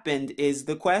happened is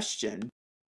the question.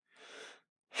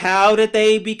 How did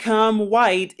they become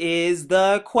white is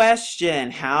the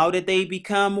question. How did they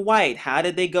become white? How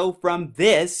did they go from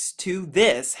this to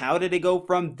this? How did it go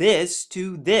from this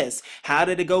to this? How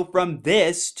did it go from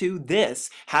this to this?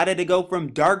 How did it go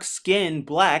from dark skin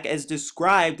black as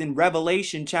described in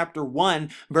Revelation chapter 1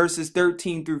 verses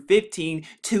 13 through 15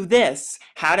 to this?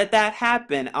 How did that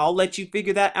happen? I'll let you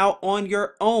figure that out on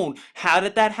your own. How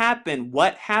did that happen?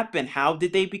 What happened? How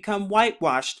did they become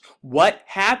whitewashed? What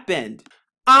happened?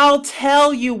 I'll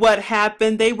tell you what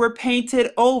happened. They were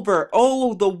painted over.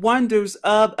 Oh, the wonders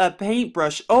of a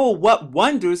paintbrush. Oh, what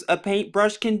wonders a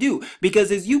paintbrush can do.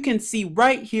 Because as you can see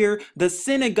right here, the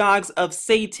synagogues of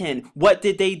Satan, what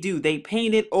did they do? They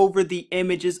painted over the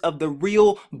images of the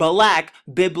real black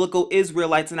biblical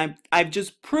Israelites. And I've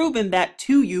just proven that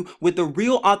to you with the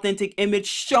real authentic image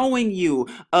showing you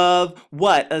of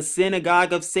what? A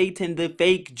synagogue of Satan, the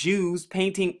fake Jews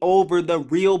painting over the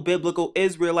real biblical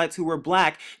Israelites who were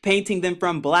black, painting them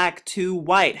from black to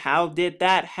white. How did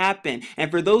that happen?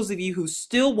 And for those of you who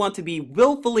still want to be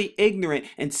willfully ignorant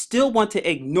and still want to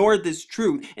ignore this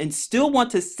truth and still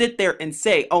want to sit there and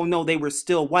say, oh no, they were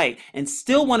still white, and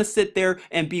still want to sit there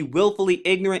and be willfully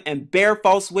ignorant and bear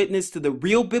false witness to the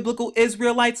real biblical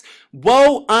Israelites,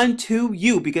 woe unto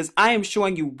you, because I am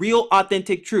showing you real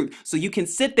authentic truth. So you can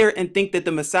sit there and think that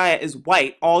the Messiah is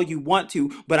white all you want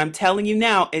to, but I'm telling you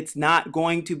now, it's not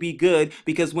going to be good,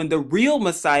 because when the real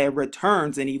Messiah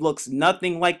returns and he looks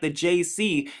nothing like the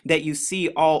JC that you see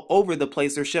all over the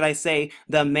place, or should I say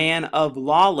the man of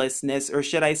lawlessness, or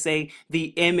should I say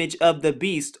the image of the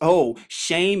beast, oh,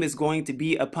 shame is going to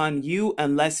be upon you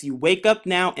unless you wake up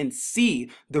now and see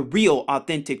the real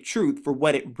authentic truth for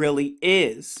what it really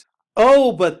is.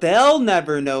 Oh, but they'll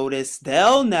never notice.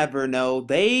 They'll never know.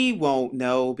 They won't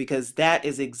know, because that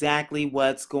is exactly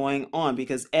what's going on,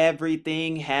 because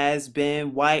everything has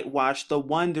been whitewashed. The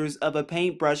wonders of a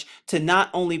paintbrush to not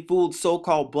only fool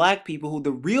so-called black people, who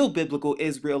the real biblical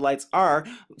Israelites are,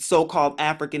 so-called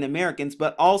African Americans,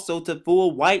 but also to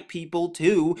fool white people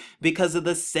too, because of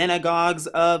the synagogues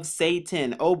of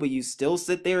Satan. Oh, but you still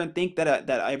sit there and think that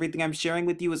everything I'm sharing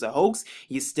with you is a hoax?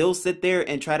 You still sit there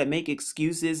and try to make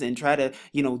excuses and try to,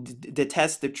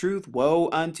 detest the truth? Woe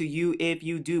unto you if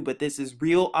you do. But this is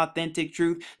real, authentic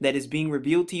truth that is being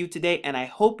revealed to you today, and I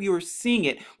hope you are seeing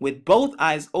it with both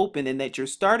eyes open, and that you're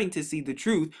starting to see the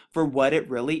truth for what it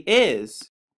really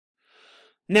is.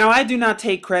 Now, I do not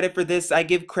take credit for this. I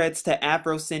give credits to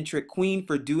Afrocentric Queen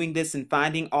for doing this and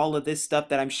finding all of this stuff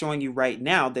that I'm showing you right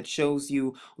now, that shows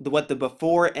you what the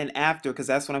before and after, because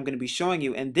that's what I'm going to be showing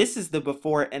you. And this is the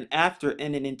before and after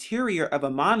in an interior of a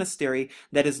monastery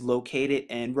that is located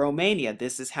in Romania.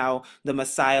 This is how the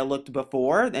Messiah looked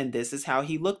before, and this is how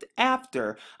he looked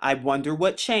after. I wonder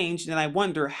what changed, and I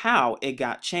wonder how it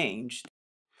got changed.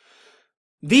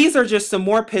 These are just some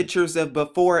more pictures of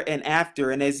before and after,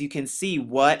 and as you can see,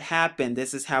 what happened.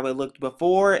 This is how it looked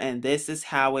before, and this is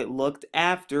how it looked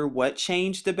after. What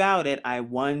changed about it? I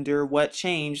wonder what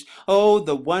changed. Oh,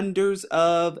 the wonders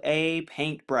of a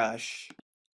paintbrush.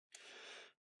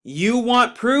 You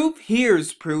want proof?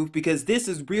 Here's proof, because this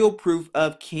is real proof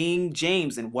of King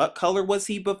James. And what color was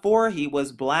he before? He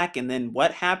was black. And then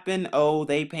what happened? Oh,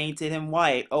 they painted him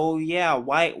white. Oh yeah,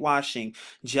 whitewashing,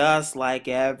 just like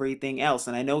everything else.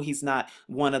 And I know he's not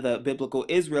one of the biblical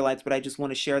Israelites, but I just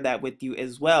want to share that with you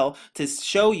as well, to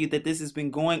show you that this has been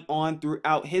going on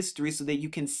throughout history, so that you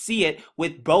can see it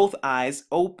with both eyes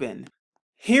open.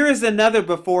 Here is another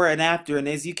before and after, and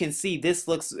as you can see, this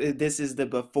is the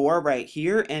before right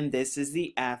here, and this is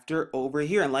the after over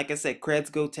here. And like I said,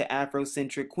 creds go to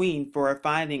Afrocentric Queen for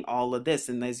finding all of this.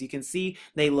 And as you can see,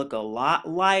 they look a lot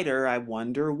lighter. I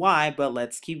wonder why, but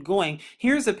let's keep going.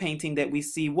 Here's a painting that we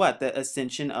see what? The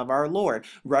Ascension of our Lord.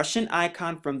 Russian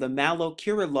icon from the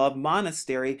Malo-Kirillov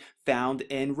Monastery found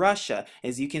in Russia.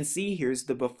 As you can see, here's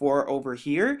the before over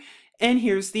here, and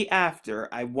here's the after.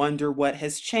 I wonder what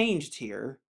has changed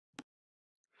here.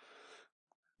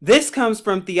 This comes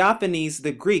from Theophanes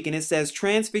the Greek, and it says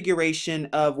transfiguration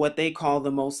of what they call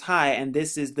the Most High, and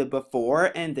this is the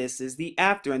before and this is the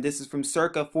after, and this is from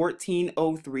circa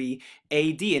 1403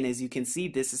 AD. And as you can see,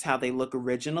 this is how they look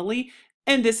originally,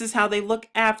 and this is how they look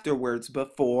afterwards.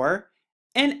 Before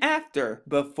and after,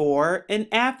 before and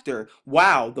after.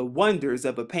 Wow, the wonders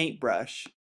of a paintbrush.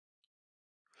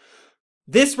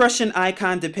 This Russian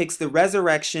icon depicts the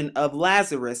resurrection of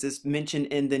Lazarus, as mentioned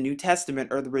in the New Testament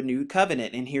or the Renewed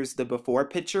Covenant. And here's the before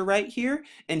picture right here,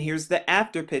 and here's the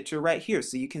after picture right here.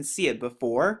 So you can see it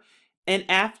before and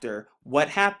after. What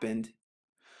happened?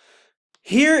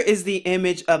 Here is the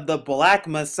image of the Black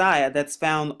Messiah that's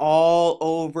found all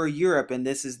over Europe, and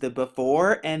this is the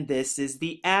before and this is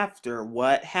the after.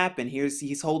 What happened?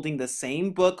 He's holding the same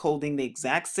book, holding the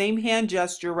exact same hand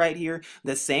gesture right here,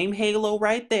 the same halo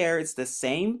right there. It's the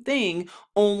same thing,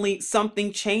 only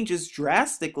something changes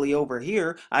drastically over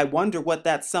here. I wonder what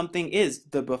that something is.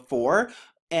 The before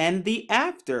and the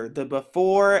after, the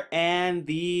before and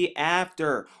the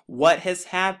after. What has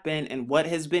happened and what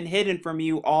has been hidden from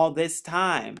you all this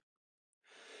time?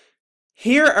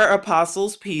 Here are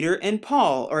apostles Peter and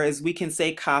Paul, or as we can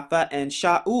say Kapha and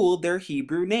Shaul, their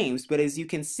Hebrew names. But as you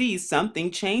can see,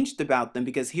 something changed about them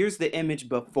because here's the image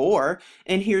before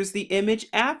and here's the image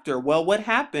after. Well, what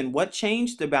happened? What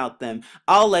changed about them?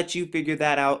 I'll let you figure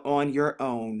that out on your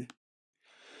own.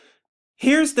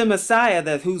 Here's the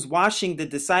Messiah who's washing the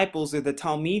disciples or the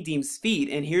Talmidim's feet,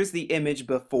 and here's the image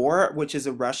before, which is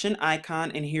a Russian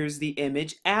icon, and here's the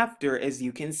image after, as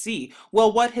you can see.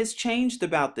 Well, what has changed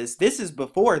about this? This is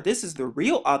before, this is the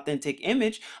real authentic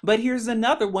image, but here's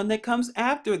another one that comes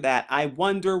after that. I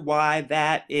wonder why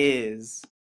that is.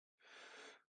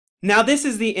 Now, this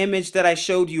is the image that I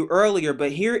showed you earlier,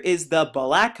 but here is the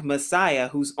Black Messiah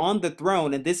who's on the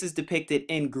throne, and this is depicted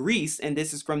in Greece, and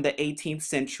this is from the 18th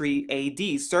century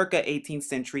AD, circa 18th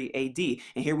century AD.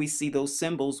 And here we see those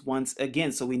symbols once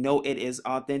again, so we know it is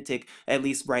authentic, at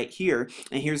least right here.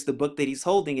 And here's the book that he's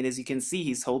holding, and as you can see,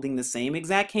 he's holding the same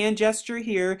exact hand gesture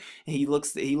here. And he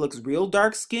looks real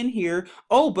dark skin here.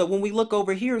 Oh, but when we look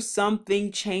over here,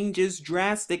 something changes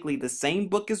drastically. The same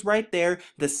book is right there,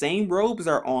 the same robes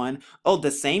are on. Oh,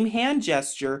 the same hand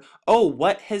gesture. Oh,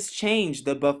 what has changed?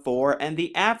 The before and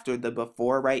the after. The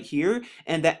before right here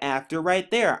and the after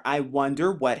right there. I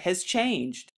wonder what has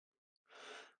changed.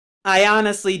 I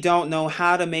honestly don't know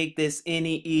how to make this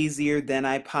any easier than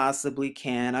I possibly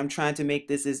can. I'm trying to make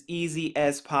this as easy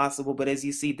as possible, but as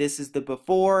you see, this is the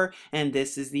before and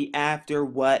this is the after.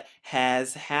 What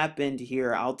has happened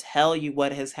here? I'll tell you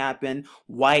what has happened.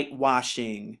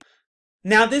 Whitewashing.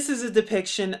 Now, this is a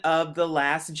depiction of the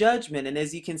Last Judgment, and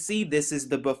as you can see, this is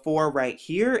the before right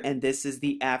here, and this is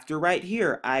the after right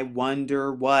here. I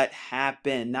wonder what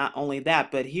happened. Not only that,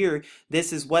 but here,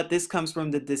 this comes from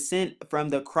the descent from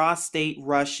the Cross-State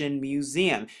Russian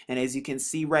Museum, and as you can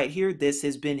see right here, this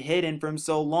has been hidden from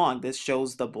so long. This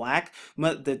shows the black,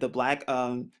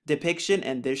 depiction,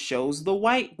 and this shows the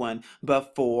white one,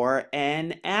 before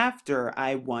and after.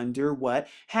 I wonder what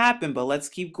happened, but let's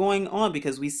keep going on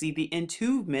because we see the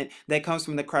entombment that comes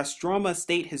from the Kostroma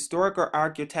State Historical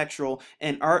Architectural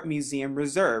and Art Museum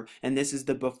Reserve. And this is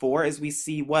the before, as we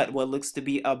see what looks to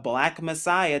be a black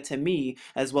Messiah to me,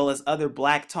 as well as other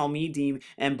black Talmidim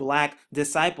and black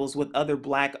disciples with other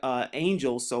black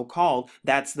angels, so-called.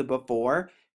 That's the before.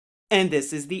 And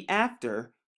this is the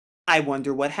after. I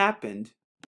wonder what happened.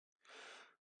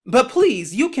 But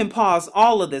please, you can pause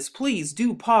all of this. Please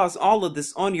do pause all of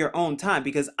this on your own time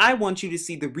because I want you to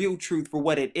see the real truth for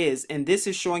what it is. And this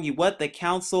is showing you what the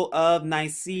Council of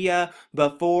Nicaea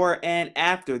before and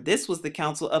after. This was the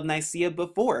Council of Nicaea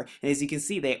before. And as you can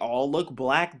see, they all look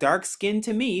black, dark skinned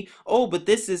to me. Oh, but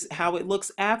this is how it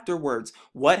looks afterwards.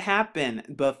 What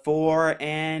happened before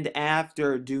and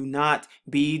after? Do not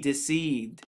be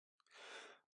deceived.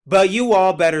 But you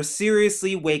all better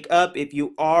seriously wake up if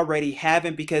you already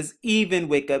haven't, because even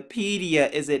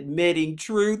Wikipedia is admitting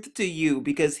truth to you.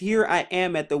 Because here I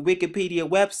am at the Wikipedia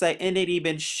website and it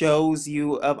even shows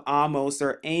you of Amos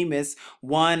or Amos,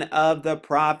 one of the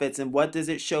prophets. And what does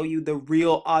it show you? The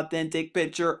real authentic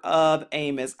picture of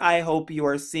Amos. I hope you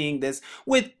are seeing this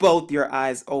with both your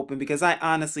eyes open because I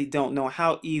honestly don't know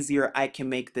how easier I can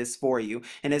make this for you.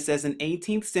 And it says an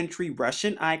 18th century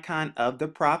Russian icon of the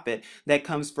prophet that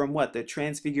comes from what? The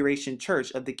Transfiguration Church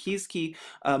of the Kiev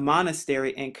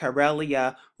Monastery in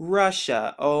Karelia,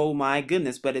 Russia. Oh my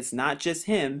goodness, but it's not just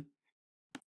him.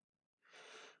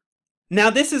 Now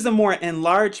this is a more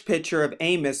enlarged picture of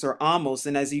Amos or Amos,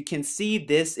 and as you can see,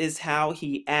 this is how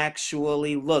he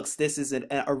actually looks. This is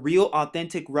a real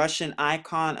authentic Russian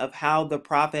icon of how the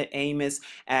prophet Amos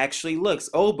actually looks.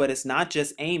 Oh, but it's not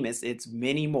just Amos, it's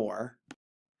many more.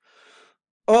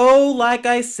 Oh, like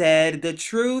I said, the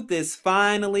truth is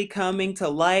finally coming to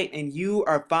light and you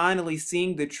are finally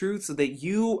seeing the truth so that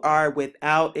you are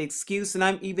without excuse. And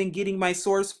I'm even getting my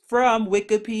source from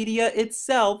Wikipedia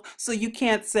itself. So you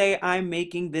can't say I'm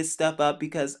making this stuff up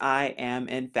because I am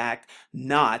in fact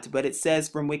not. But it says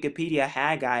from Wikipedia,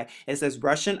 Haggai, it says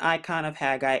Russian icon of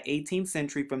Haggai, 18th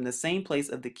century from the same place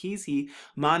of the Kiev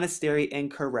Monastery in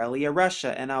Karelia,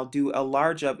 Russia. And I'll do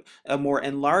a more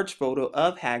enlarged photo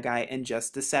of Haggai in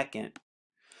just a second.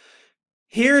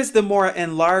 Here is the more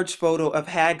enlarged photo of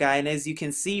Haggai, and as you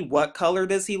can see, what color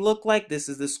does he look like? This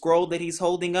is the scroll that he's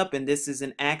holding up, and this is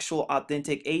an actual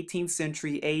authentic 18th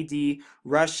century AD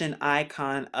Russian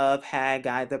icon of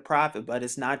Haggai the prophet. But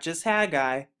it's not just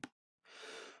Haggai,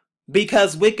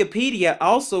 because Wikipedia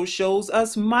also shows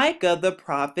us Micah the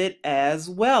prophet as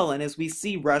well. And as we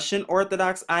see, Russian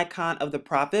Orthodox icon of the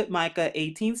prophet Micah,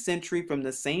 18th century from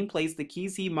the same place, the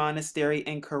Kiev Monastery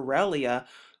in Karelia,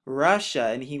 Russia,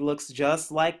 and he looks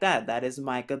just like that. That is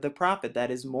Micah the prophet.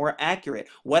 That is more accurate.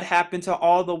 What happened to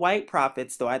all the white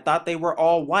prophets, though? I thought they were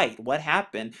all white. What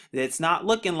happened? It's not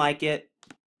looking like it.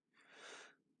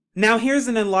 Now here's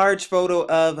an enlarged photo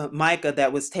of Micah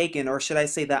that was taken, or should I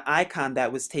say the icon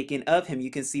that was taken of him.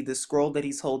 You can see the scroll that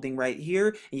he's holding right here,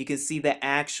 and you can see the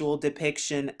actual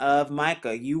depiction of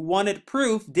Micah. You wanted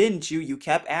proof, didn't you? You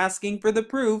kept asking for the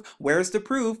proof. Where's the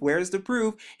proof? Where's the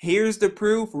proof? Here's the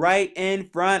proof right in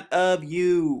front of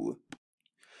you.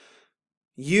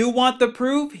 You want the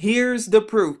proof? Here's the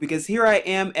proof, because here I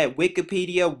am at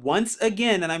Wikipedia once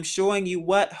again, and I'm showing you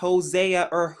what Hosea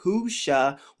or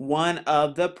Husha, one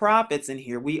of the prophets, and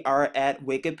here we are at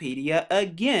Wikipedia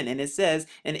again, and it says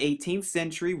an 18th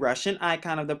century Russian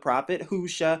icon of the prophet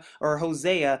Husha or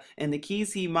Hosea in the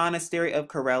Kiev monastery of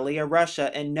Karelia,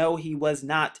 Russia, and no, he was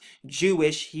not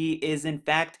Jewish, he is in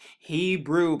fact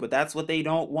Hebrew, but that's what they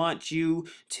don't want you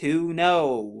to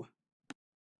know.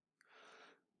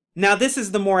 Now this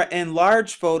is the more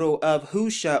enlarged photo of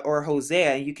Husha or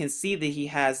Hosea. You can see that he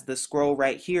has the scroll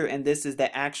right here, and this is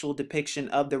the actual depiction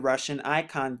of the Russian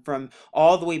icon from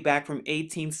all the way back from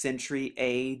 18th century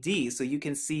AD. So you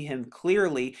can see him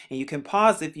clearly, and you can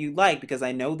pause if you like, because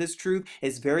I know this truth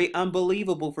is very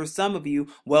unbelievable for some of you.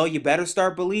 Well, you better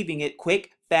start believing it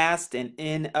quick, fast, and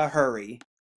in a hurry.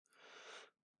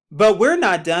 But we're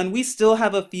not done. We still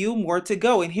have a few more to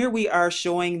go. And here we are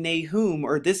showing Nahum,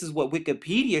 or this is what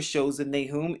Wikipedia shows in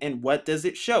Nahum. And what does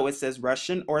it show? It says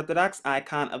Russian Orthodox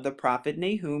icon of the prophet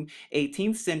Nahum,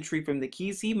 18th century, from the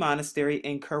Kiev monastery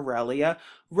in Karelia,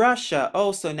 Russia.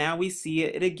 Oh, so now we see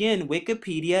it again.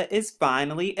 Wikipedia is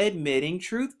finally admitting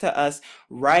truth to us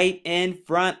right in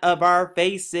front of our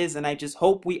faces. And I just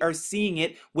hope we are seeing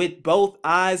it with both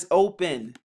eyes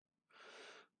open.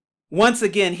 Once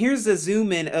again, here's a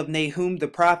zoom in of Nahum the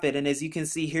prophet, and as you can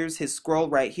see, here's his scroll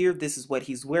right here. This is what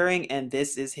he's wearing, and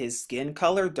this is his skin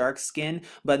color, dark skin.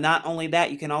 But not only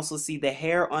that, you can also see the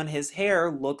hair on his hair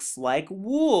looks like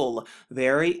wool.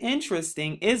 Very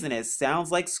interesting, isn't it? Sounds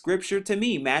like scripture to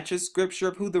me, matches scripture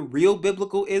of who the real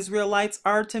biblical Israelites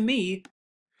are to me.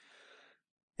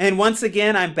 And once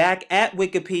again, I'm back at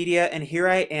Wikipedia, and here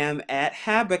I am at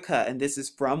Habakkuk, and this is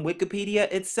from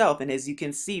Wikipedia itself. And as you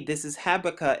can see, this is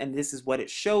Habakkuk, and this is what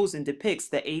it shows and depicts: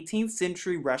 the 18th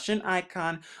century Russian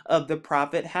icon of the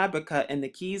prophet Habakkuk in the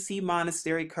Kiev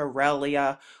monastery,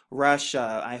 Karelia,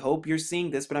 Russia. I hope you're seeing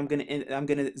this, but I'm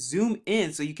gonna zoom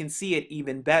in so you can see it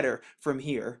even better from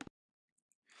here.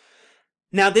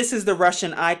 Now this is the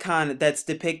Russian icon that's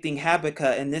depicting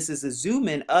Habakkuk, and this is a zoom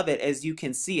in of it, as you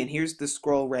can see. And here's the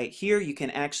scroll right here. You can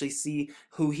actually see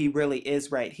who he really is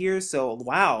right here. So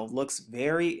wow, looks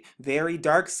very, very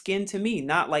dark skinned to me.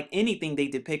 Not like anything they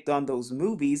depict on those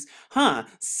movies. Huh,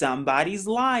 somebody's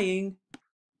lying.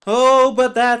 Oh,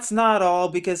 but that's not all,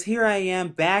 because here I am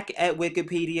back at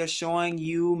Wikipedia showing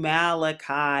you Malachi.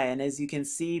 And as you can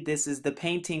see, this is the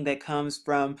painting that comes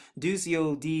from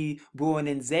Duccio di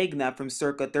Buonanzegna from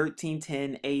circa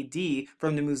 1310 AD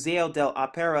from the Museo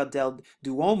dell'Opera del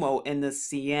Duomo in the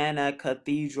Siena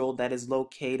Cathedral that is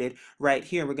located right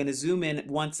here. We're going to zoom in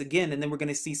once again, and then we're going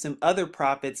to see some other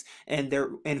prophets and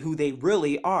who they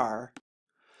really are.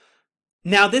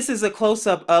 Now this is a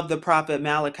close-up of the prophet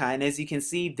Malachi, and as you can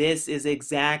see, this is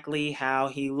exactly how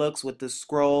he looks with the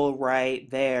scroll right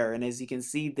there. And as you can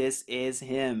see, this is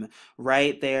him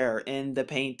right there in the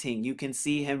painting. You can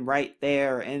see him right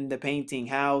there in the painting.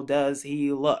 How does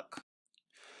he look?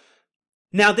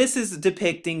 Now this is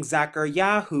depicting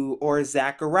Zachariahu or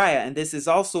Zachariah, and this is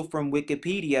also from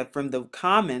Wikipedia, from the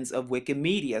Commons of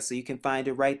Wikimedia, so you can find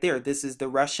it right there. This is the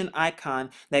Russian icon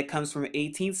that comes from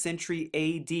 18th century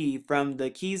AD from the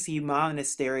Kiev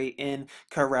monastery in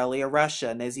Karelia, Russia.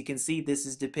 And as you can see, this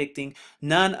is depicting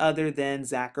none other than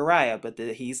Zachariah, but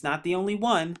he's not the only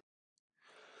one.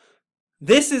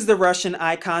 This is the Russian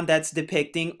icon that's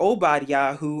depicting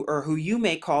Obadiah, or who you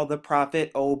may call the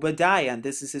prophet Obadiah. And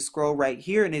this is his scroll right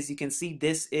here. And as you can see,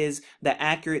 this is the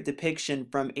accurate depiction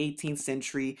from 18th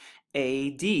century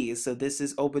AD. So this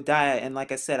is Obadiah. And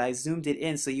like I said, I zoomed it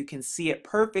in so you can see it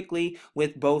perfectly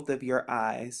with both of your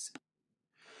eyes.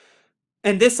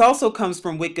 And this also comes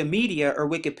from Wikimedia, or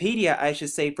Wikipedia, I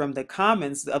should say, from the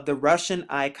Commons of the Russian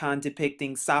icon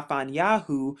depicting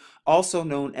Saphanyahu, also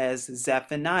known as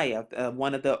Zephaniah,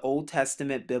 one of the Old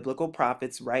Testament biblical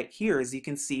prophets right here, as you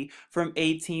can see, from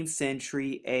 18th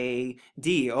century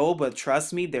AD. Oh, but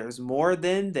trust me, there's more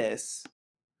than this.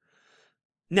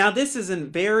 Now, this is a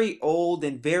very old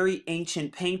and very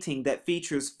ancient painting that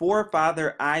features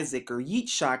Forefather Isaac or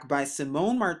Yitzhak by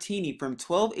Simone Martini from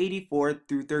 1284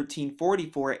 through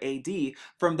 1344 AD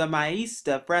from the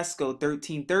Maista fresco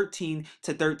 1313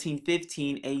 to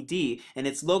 1315 AD, and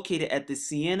it's located at the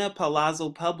Siena Palazzo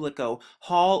Pubblico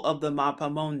Hall of the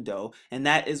Mappamondo, and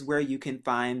that is where you can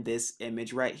find this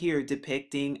image right here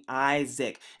depicting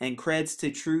Isaac. And creds to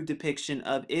True Depiction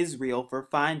of Israel for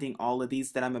finding all of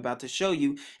these that I'm about to show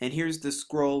you. And here's the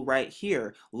scroll right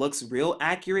here. Looks real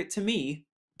accurate to me.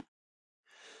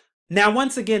 Now,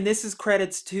 once again, this is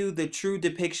credits to the True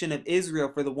Depiction of Israel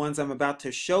for the ones I'm about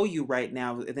to show you right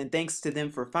now. And then thanks to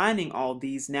them for finding all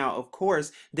these. Now, of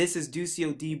course, this is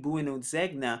Duccio di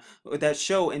Buonozegna that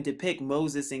show and depict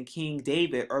Moses and King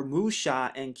David, or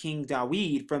Musha and King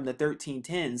Dawid from the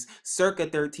 1310s, circa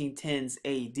 1310s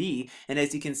AD. And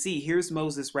as you can see, here's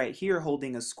Moses right here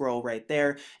holding a scroll right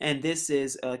there. And this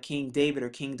is King David or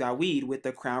King Dawid with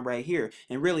the crown right here.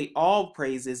 And really, all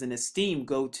praises and esteem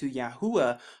go to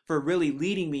Yahuwah for really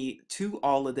leading me to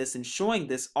all of this and showing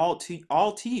this all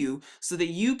to you so that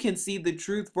you can see the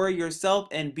truth for yourself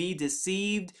and be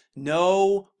deceived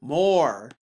no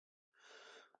more.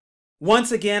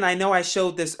 Once again, I know I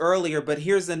showed this earlier, but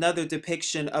here's another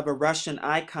depiction of a Russian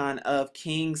icon of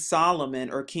King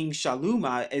Solomon or King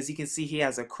Shaluma. As you can see, he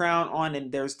has a crown on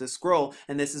and there's the scroll.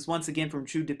 And this is once again from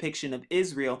True Depiction of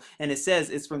Israel. And it says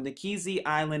it's from the Kizi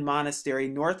Island Monastery,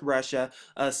 North Russia,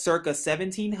 circa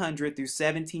 1700 through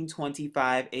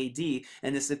 1725 AD.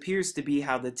 And this appears to be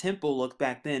how the temple looked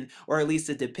back then, or at least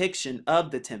a depiction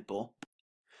of the temple.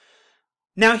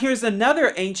 Now here's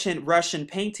another ancient Russian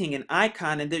painting and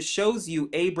icon, and this shows you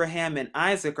Abraham and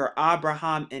Isaac, or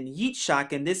Abraham and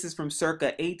Yitzhak, and this is from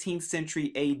circa 18th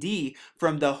century AD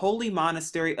from the holy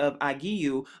monastery of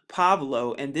Agiu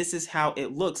Pavlo, and this is how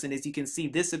it looks. And as you can see,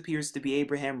 this appears to be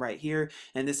Abraham right here,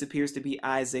 and this appears to be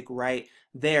Isaac right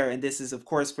there, and this is of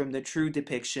course from the True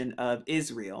Depiction of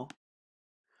Israel.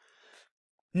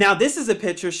 Now, this is a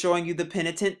picture showing you the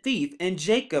penitent thief and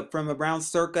Jacob from around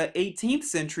circa 18th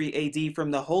century AD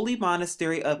from the holy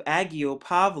monastery of Agio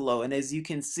Pavlo. And as you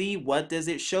can see, what does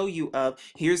it show you of?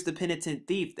 Here's the penitent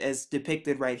thief as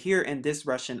depicted right here in this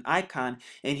Russian icon.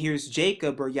 And here's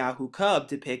Jacob or Yahuwah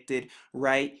depicted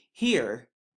right here.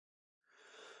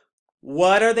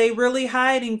 What are they really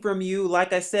hiding from you?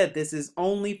 Like I said, this is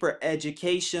only for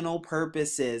educational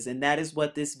purposes, and that is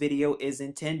what this video is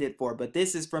intended for. But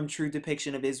this is from True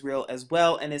Depiction of Israel as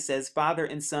well, and it says Father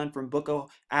and Son from Book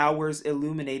of Hours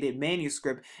illuminated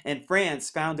manuscript in France,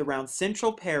 found around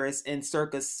central Paris in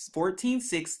circa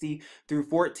 1460 through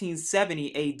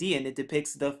 1470 AD, and it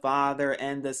depicts the Father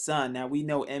and the Son. Now, we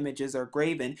know images are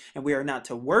graven, and we are not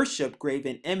to worship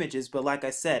graven images, but like I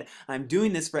said, I'm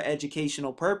doing this for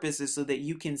educational purposes so that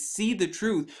you can see the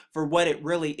truth for what it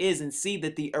really is and see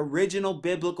that the original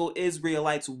biblical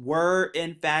Israelites were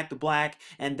in fact black,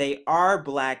 and they are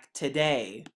black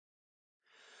today.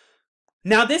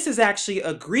 Now, this is actually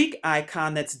a Greek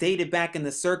icon that's dated back in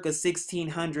the circa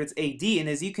 1600s AD, and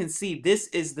as you can see, this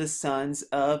is the sons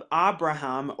of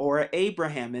Abraham or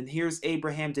Abraham, and here's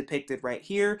Abraham depicted right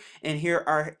here, and here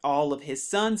are all of his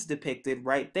sons depicted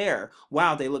right there.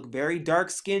 Wow, they look very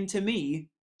dark-skinned to me.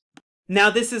 Now,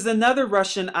 this is another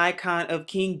Russian icon of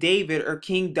King David or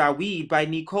King Dawid by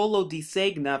Niccolo di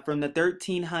Segna from the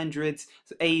 1300s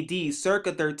AD,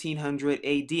 circa 1300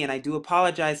 AD. And I do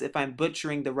apologize if I'm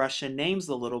butchering the Russian names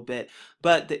a little bit.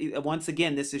 But once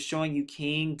again, this is showing you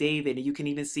King David. And you can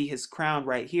even see his crown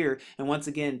right here. And once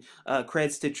again,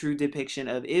 creds to True Depiction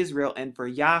of Israel and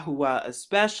for Yahuwah,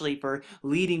 especially for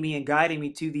leading me and guiding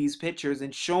me to these pictures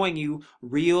and showing you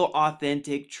real,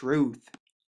 authentic truth.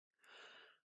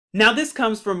 Now, this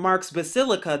comes from Mark's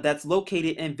Basilica that's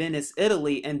located in Venice,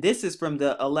 Italy, and this is from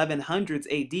the 1100s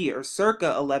AD or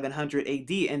circa 1100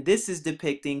 AD, and this is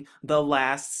depicting the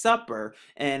Last Supper.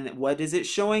 And what is it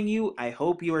showing you? I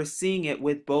hope you are seeing it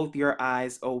with both your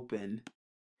eyes open.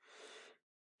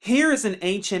 Here is an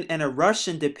ancient and a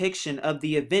Russian depiction of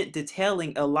the event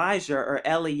detailing Elijah or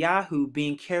Eliyahu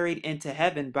being carried into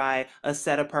heaven by a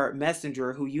set-apart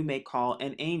messenger who you may call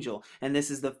an angel. And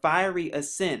this is the fiery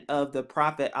ascent of the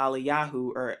prophet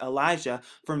Eliyahu or Elijah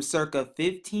from circa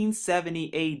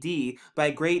 1570 AD by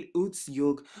Great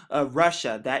Utsyug of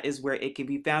Russia. That is where it can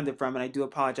be founded from, and I do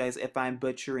apologize if I'm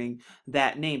butchering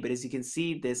that name. But as you can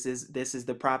see, this is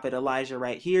the prophet Elijah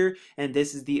right here, and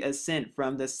this is the ascent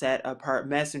from the set-apart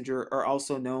messenger, are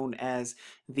also known as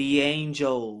the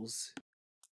angels.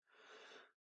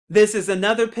 This is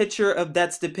another picture of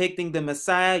that's depicting the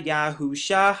Messiah,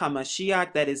 Yahusha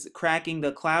HaMashiach, that is cracking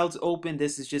the clouds open.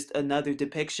 This is just another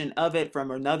depiction of it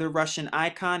from another Russian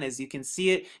icon, as you can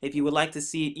see it. If you would like to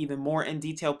see it even more in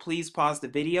detail, please pause the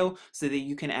video so that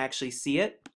you can actually see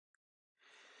it.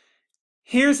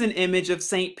 Here's an image of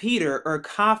Saint Peter, or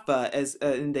Kapha as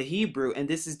in the Hebrew, and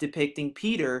this is depicting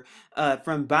Peter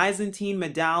from Byzantine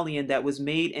medallion that was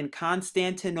made in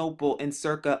Constantinople in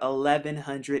circa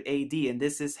 1100 AD, and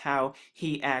this is how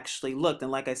he actually looked.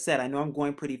 And like I said, I know I'm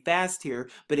going pretty fast here,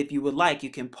 but if you would like,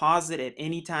 you can pause it at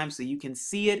any time so you can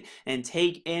see it and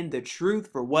take in the truth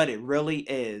for what it really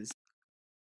is.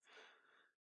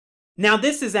 Now,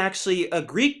 this is actually a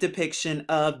Greek depiction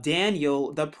of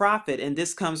Daniel the prophet, and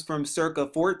this comes from circa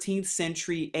 14th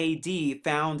century AD,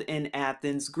 found in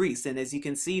Athens, Greece. And as you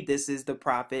can see, this is the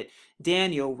prophet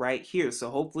Daniel right here. So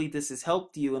hopefully this has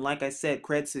helped you. And like I said,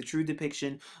 creds to true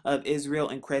depiction of Israel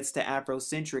and creds to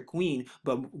Afrocentric Queen.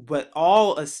 But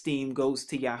all esteem goes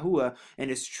to Yahuwah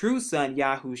and his true son,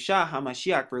 Yahusha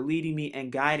HaMashiach, for leading me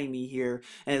and guiding me here,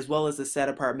 as well as the set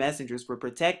apart messengers for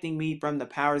protecting me from the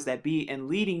powers that be and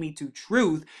leading me to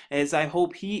truth, as I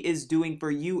hope he is doing for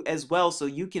you as well, so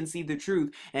you can see the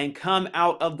truth and come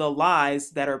out of the lies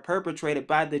that are perpetrated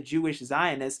by the Jewish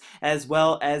Zionists as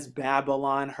well as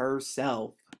Babylon herself.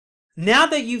 Now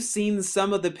that you've seen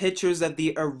some of the pictures of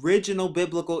the original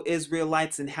biblical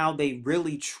Israelites and how they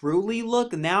really truly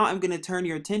look, now I'm going to turn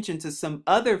your attention to some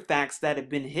other facts that have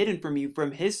been hidden from you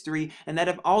from history and that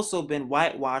have also been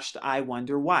whitewashed. I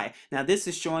wonder why. Now this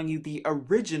is showing you the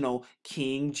original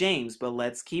King James, but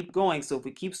let's keep going. So if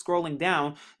we keep scrolling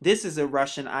down, this is a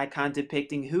Russian icon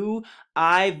depicting who?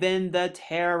 Ivan the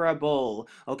Terrible.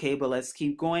 Okay, but let's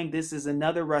keep going. This is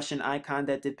another Russian icon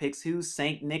that depicts who?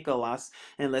 Saint Nicholas.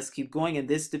 And let's keep going. And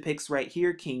this depicts right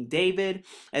here King David,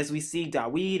 as we see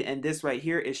Dawid. And this right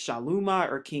here is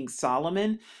Shaluma, or King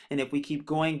Solomon. And if we keep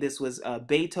going, this was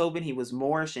Beethoven. He was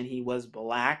Moorish and he was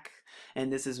black.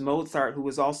 And this is Mozart, who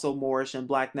was also Moorish and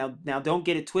black. Now don't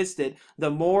get it twisted. The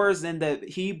Moors and the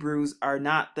Hebrews are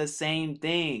not the same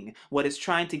thing. What it's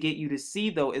trying to get you to see,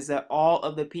 though, is that all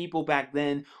of the people back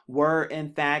then were,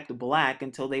 in fact, black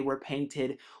until they were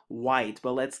painted white.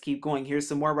 But let's keep going. Here's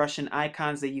some more Russian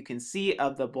icons that you can see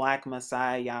of the black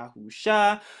Messiah,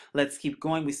 Yahusha. Let's keep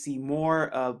going. We see more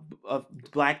of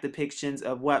black depictions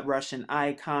of what Russian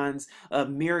icons of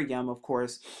Miriam, of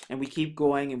course. And we keep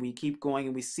going and we keep going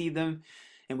and we see them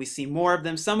and we see more of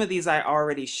them. Some of these I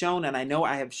already shown, and I know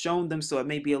I have shown them, so it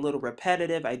may be a little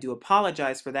repetitive. I do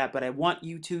apologize for that, but I want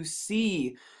you to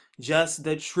see just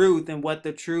the truth and what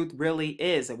the truth really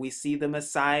is. And we see the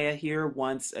Messiah here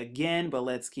once again, but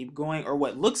let's keep going, or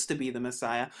what looks to be the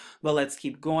Messiah, but let's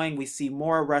keep going. We see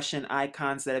more Russian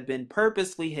icons that have been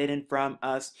purposely hidden from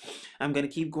us. I'm going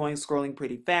to keep going, scrolling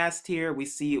pretty fast here. We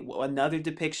see another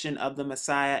depiction of the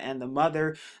Messiah and the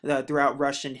mother throughout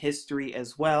Russian history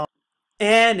as well.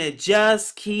 And it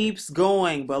just keeps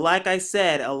going. But like I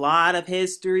said, a lot of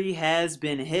history has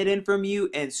been hidden from you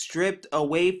and stripped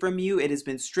away from you. It has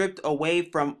been stripped away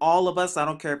from all of us. I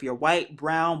don't care if you're white,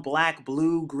 brown, black,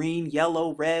 blue, green,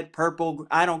 yellow, red, purple.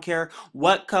 I don't care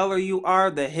what color you are.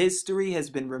 The history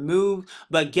has been removed.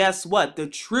 But guess what? The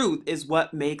truth is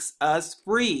what makes us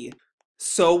free.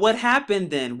 So what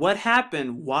happened then? What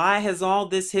happened? Why has all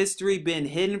this history been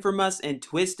hidden from us and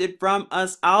twisted from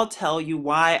us? I'll tell you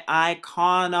why.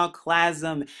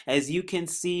 Iconoclasm. As you can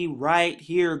see right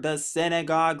here, the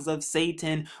synagogues of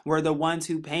Satan were the ones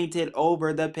who painted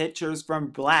over the pictures from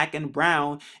black and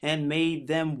brown and made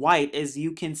them white, as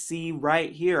you can see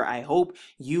right here. I hope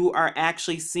you are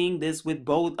actually seeing this with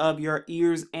both of your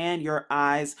ears and your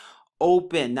eyes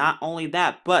open. Not only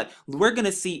that, but we're going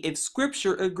to see if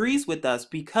scripture agrees with us,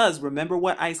 because remember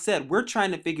what I said, we're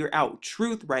trying to figure out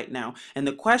truth right now. And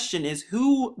the question is,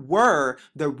 who were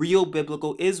the real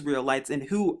biblical Israelites and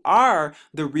who are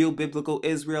the real biblical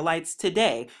Israelites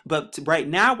today? But right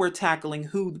now we're tackling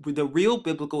who the real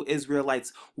biblical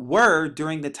Israelites were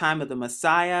during the time of the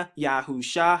Messiah,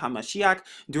 Yahusha HaMashiach,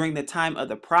 during the time of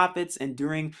the prophets, and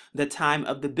during the time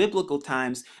of the biblical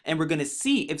times. And we're going to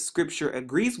see if scripture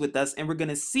agrees with us, and we're going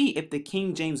to see if the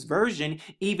King James Version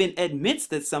even admits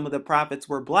that some of the prophets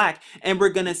were black, and we're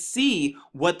going to see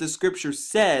what the scripture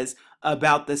says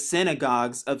about the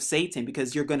synagogues of Satan,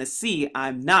 because you're going to see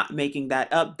I'm not making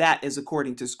that up. That is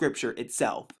according to scripture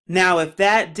itself. Now, if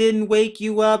that didn't wake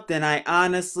you up, then I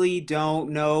honestly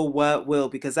don't know what will,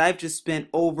 because I've just spent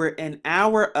over an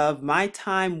hour of my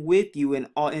time with you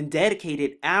and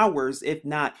dedicated hours, if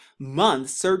not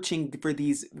months, searching for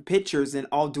these pictures and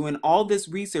doing all this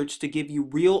research to give you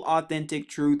real, authentic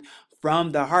truth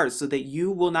from the heart, so that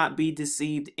you will not be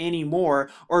deceived anymore,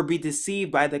 or be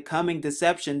deceived by the coming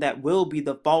deception that will be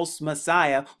the false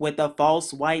Messiah with a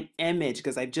false white image.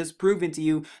 Because I've just proven to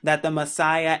you that the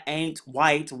Messiah ain't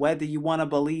white, whether you want to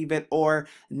believe it or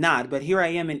not. But here I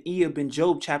am in Eob in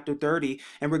Job chapter 30,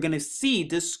 and we're going to see,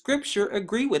 does scripture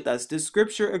agree with us? Does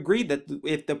scripture agree that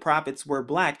if the prophets were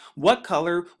black, what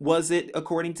color was it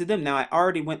according to them? Now, I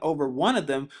already went over one of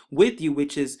them with you,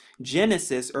 which is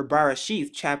Genesis or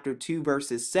Bereshith chapter 2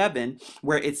 verses 7,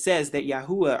 where it says that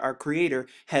Yahuwah, our creator,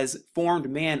 has formed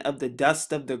man of the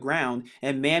dust of the ground,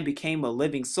 and man became a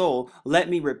living soul. Let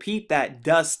me repeat that: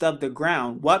 dust of the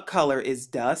ground. What color is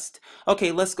dust?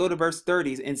 Okay, let's go to verse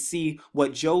 30 and see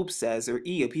what Job says, or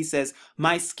Eob. He says,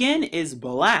 my skin is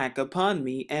black upon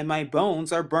me, and my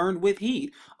bones are burned with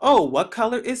heat. Oh, what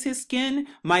color is his skin?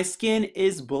 My skin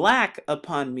is black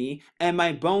upon me, and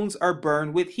my bones are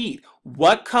burned with heat.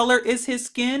 What color is his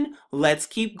skin? Let's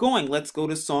keep going. Let's go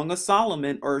to Song of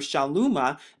Solomon, or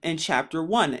Shaluma, in chapter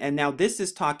 1. And now this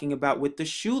is talking about with the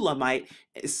Shulamite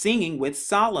singing with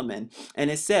Solomon. And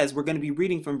it says, we're going to be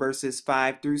reading from verses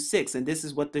 5 through 6. And this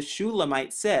is what the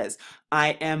Shulamite says.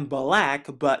 I am black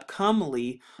but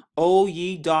comely, O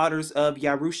ye daughters of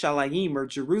Yerushalayim, or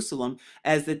Jerusalem,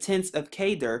 as the tents of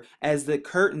Kedar, as the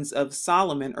curtains of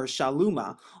Solomon, or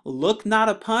Shaluma. Look not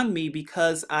upon me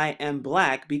because I am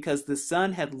black, because the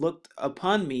sun had looked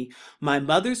upon me. My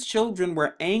mother's children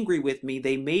were angry with me.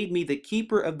 They made me the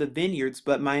keeper of the vineyards,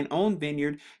 but mine own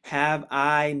vineyard have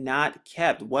I not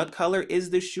kept. What color is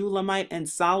the Shulamite and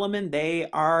Solomon? They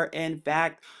are in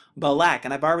fact black.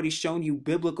 And I've already shown you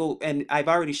biblical, and I've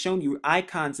already shown you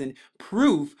icons and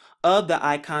proof of the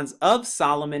icons of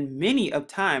Solomon many of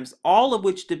times, all of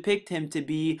which depict him to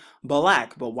be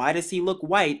black. But why does he look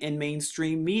white in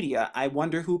mainstream media? I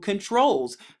wonder who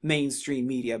controls mainstream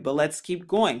media. But let's keep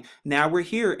going. Now we're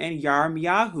here in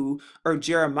Yirmiyahu, or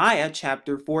Jeremiah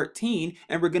chapter 14,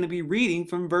 and we're going to be reading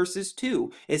from verses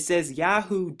 2. It says,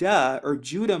 Yahudah, or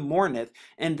Judah mourneth,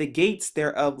 and the gates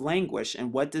thereof languish.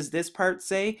 And what does this part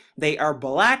say? They are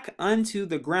black unto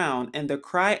the ground, and the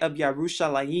cry of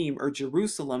Yerushalayim, or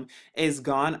Jerusalem, is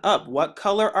gone up. What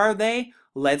color are they?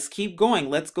 Let's keep going.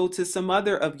 Let's go to some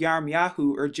other of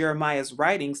Yirmiyahu, or Jeremiah's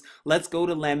writings. Let's go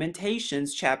to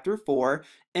Lamentations chapter 4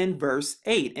 and verse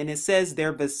 8. And it says,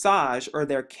 their visage, or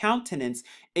their countenance,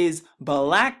 is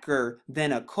blacker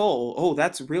than a coal. Oh,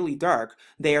 that's really dark.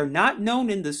 They are not known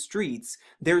in the streets.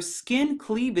 Their skin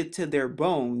cleaveth to their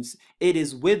bones. It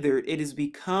is withered. It is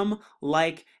become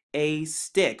like a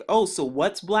stick. Oh, so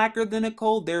what's blacker than a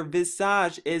coal? Their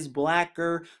visage is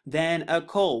blacker than a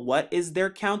coal. What is their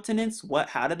countenance?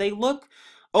 How do they look?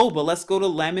 Oh, but let's go to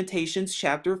Lamentations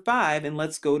chapter 5, and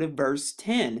let's go to verse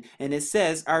 10. And it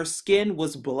says, our skin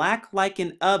was black like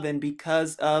an oven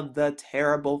because of the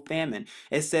terrible famine.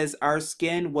 It says our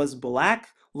skin was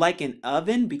black like an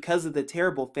oven because of the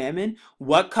terrible famine.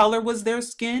 What color was their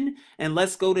skin? And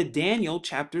let's go to Daniel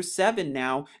chapter 7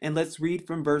 now, and let's read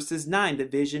from verses 9, the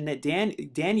vision that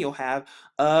Daniel have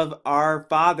of our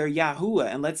Father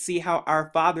Yahuwah. And let's see how our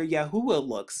Father Yahuwah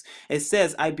looks. It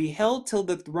says, I beheld till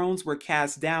the thrones were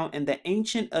cast down, and the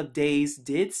Ancient of Days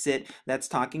did sit. That's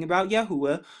talking about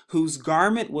Yahuwah, whose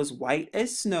garment was white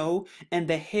as snow, and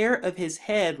the hair of his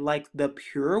head like the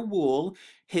pure wool.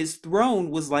 His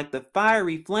throne was like the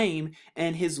fiery flame,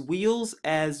 and his wheels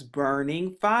as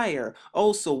burning fire.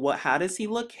 Oh, so how does he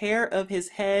look? Hair of his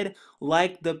head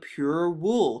like the pure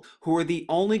wool. Who are the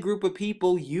only group of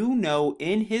people you know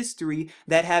in history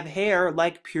that have hair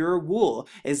like pure wool?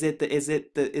 Is it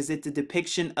the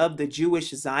depiction of the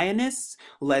Jewish Zionists?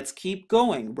 Let's keep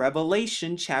going.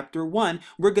 Revelation chapter 1,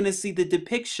 we're going to see the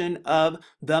depiction of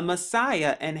the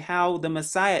Messiah and how the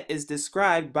Messiah is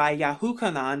described by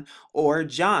Yahuchanan or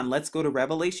John. Let's go to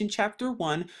Revelation chapter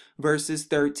 1, verses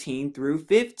 13 through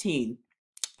 15.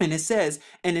 And it says,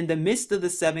 and in the midst of the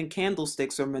 7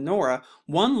 candlesticks, or menorah,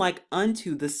 one like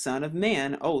unto the Son of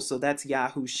Man. Oh, so that's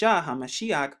Yahushua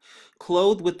HaMashiach,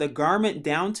 clothed with the garment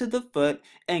down to the foot,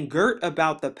 and girt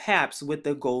about the paps with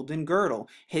the golden girdle.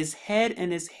 His head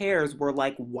and his hairs were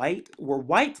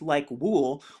white like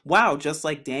wool. Wow, just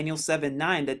like Daniel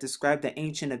 7:9 that described the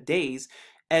Ancient of Days.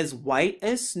 As white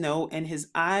as snow, and his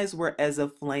eyes were as a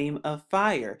flame of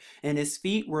fire, and his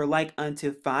feet were like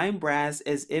unto fine brass,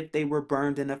 as if they were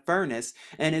burned in a furnace,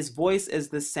 and his voice as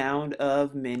the sound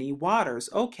of many waters.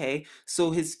 Okay,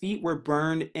 so his feet were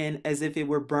burned in as if it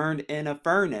were burned in a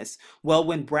furnace. Well,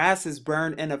 when brass is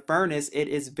burned in a furnace, it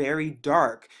is very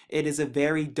dark. It is a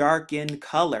very darkened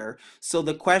color. So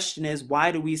the question is,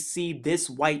 why do we see this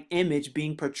white image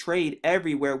being portrayed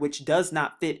everywhere, which does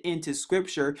not fit into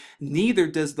scripture? Neither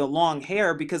does does the long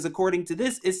hair? Because according to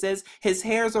this, it says his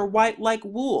hairs are white like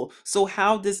wool. So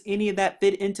how does any of that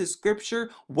fit into scripture?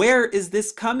 Where is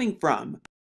this coming from?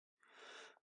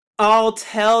 I'll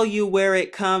tell you where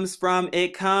it comes from.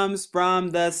 It comes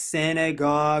from the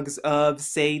synagogues of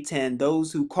Satan,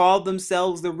 those who call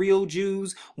themselves the real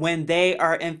Jews when they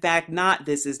are in fact not.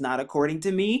 This is not according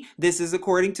to me. This is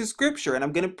according to scripture. And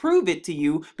I'm going to prove it to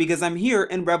you because I'm here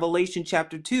in Revelation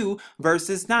chapter 2,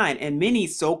 verses 9. And many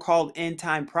so-called end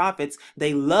time prophets,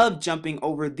 they love jumping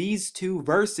over these two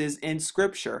verses in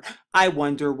scripture. I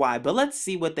wonder why, but let's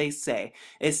see what they say.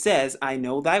 It says, I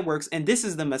know thy works, and this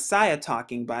is the Messiah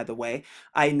talking, by the way.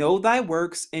 I know thy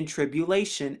works in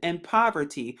tribulation and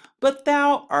poverty, but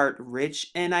thou art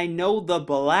rich, and I know the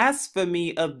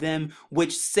blasphemy of them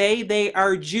which say they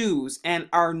are Jews and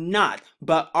are not,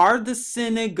 but are the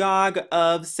synagogue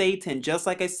of Satan. Just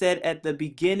like I said at the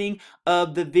beginning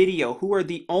of the video, who are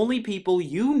the only people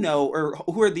you know, or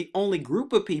who are the only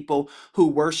group of people who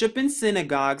worship in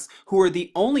synagogues, who are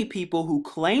the only people who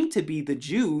claim to be the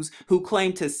Jews, who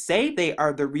claim to say they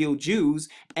are the real Jews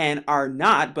and are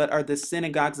not, but are the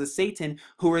synagogues of Satan,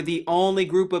 who are the only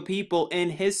group of people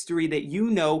in history that you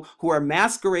know who are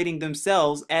masquerading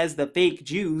themselves as the fake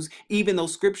Jews, even though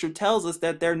scripture tells us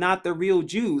that they're not the real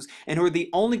Jews, and who are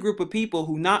the only group of people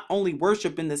who not only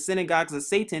worship in the synagogues of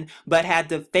Satan, but had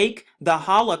to fake the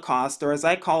Holocaust, or as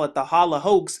I call it, the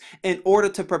Holocaust, in order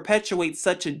to perpetuate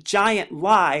such a giant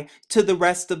lie to the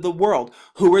rest of the world.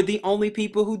 Who are the only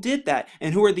people who did that?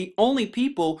 And who are the only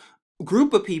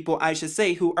group of people, I should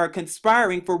say, who are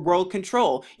conspiring for world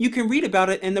control? You can read about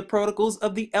it in the Protocols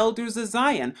of the Elders of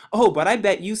Zion. Oh, but I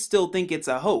bet you still think it's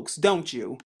a hoax, don't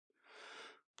you?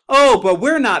 Oh, but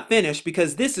we're not finished,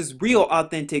 because this is real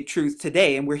authentic truth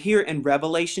today, and we're here in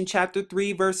Revelation chapter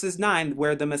 3 verses 9,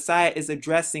 where the Messiah is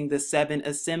addressing the seven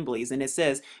assemblies, and it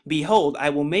says, behold, I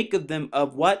will make of them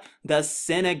of what? The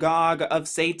synagogue of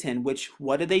Satan, which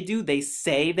what do? They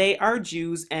say they are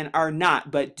Jews and are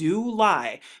not, but do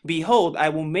lie. Behold, I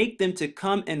will make them to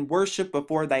come and worship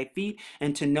before thy feet,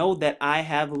 and to know that I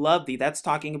have loved thee. That's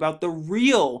talking about the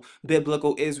real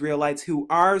biblical Israelites, who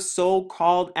are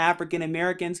so-called African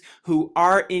Americans, who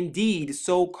are indeed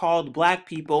so-called black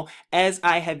people, as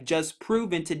I have just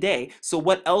proven today. So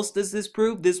what else does this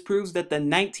prove? This proves that the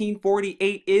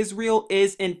 1948 Israel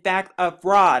is in fact a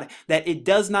fraud, that it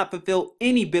does not fulfill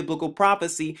any biblical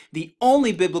prophecy. The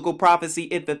only biblical prophecy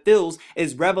it fulfills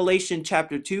is Revelation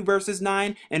chapter 2 verses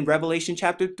 9 and Revelation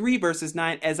chapter 3 verses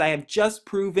 9, as I have just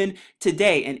proven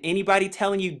today. And anybody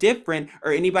telling you different,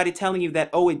 or anybody telling you that,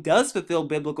 oh, it does fulfill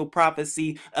biblical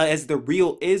prophecy as the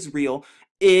real Israel,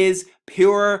 is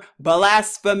pure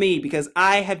blasphemy, because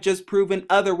I have just proven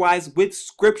otherwise with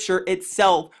scripture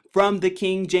itself from the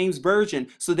King James Version,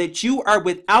 so that you are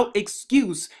without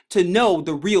excuse to know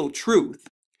the real truth.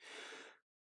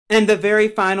 And the very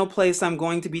final place I'm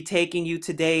going to be taking you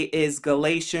today is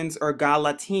Galatians, or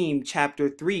Galatim chapter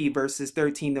 3 verses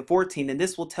 13 to 14. And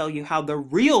this will tell you how the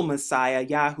real Messiah,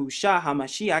 Yahusha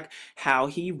HaMashiach, how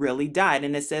he really died.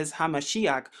 And it says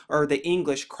HaMashiach, or the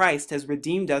English Christ, has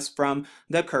redeemed us from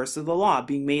the curse of the law,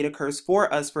 being made a curse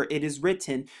for us, for it is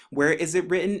written. Where is it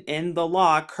written? In the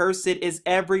law, cursed is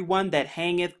everyone that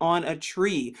hangeth on a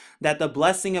tree, that the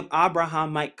blessing of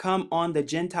Abraham might come on the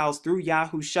Gentiles through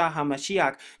Yahusha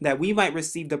HaMashiach, that we might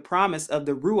receive the promise of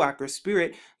the Ruach, or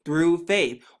Spirit, through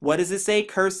faith. What does it say?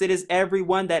 Cursed is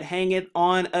everyone that hangeth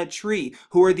on a tree.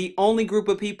 Who are the only group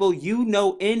of people you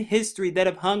know in history that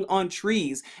have hung on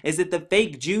trees? Is it the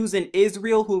fake Jews in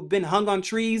Israel who've been hung on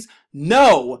trees?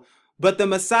 No! But the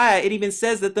Messiah, it even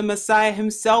says that the Messiah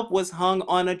himself was hung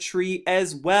on a tree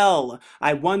as well.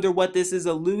 I wonder what this is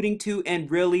alluding to and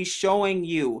really showing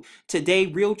you. Today,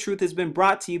 real truth has been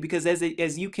brought to you, because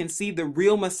as you can see, the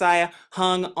real Messiah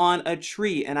hung on a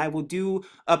tree. And I will do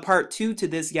a part 2 to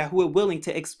this, Yahuwah willing,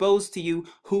 to expose to you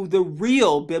who the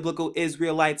real biblical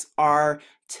Israelites are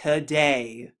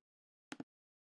today.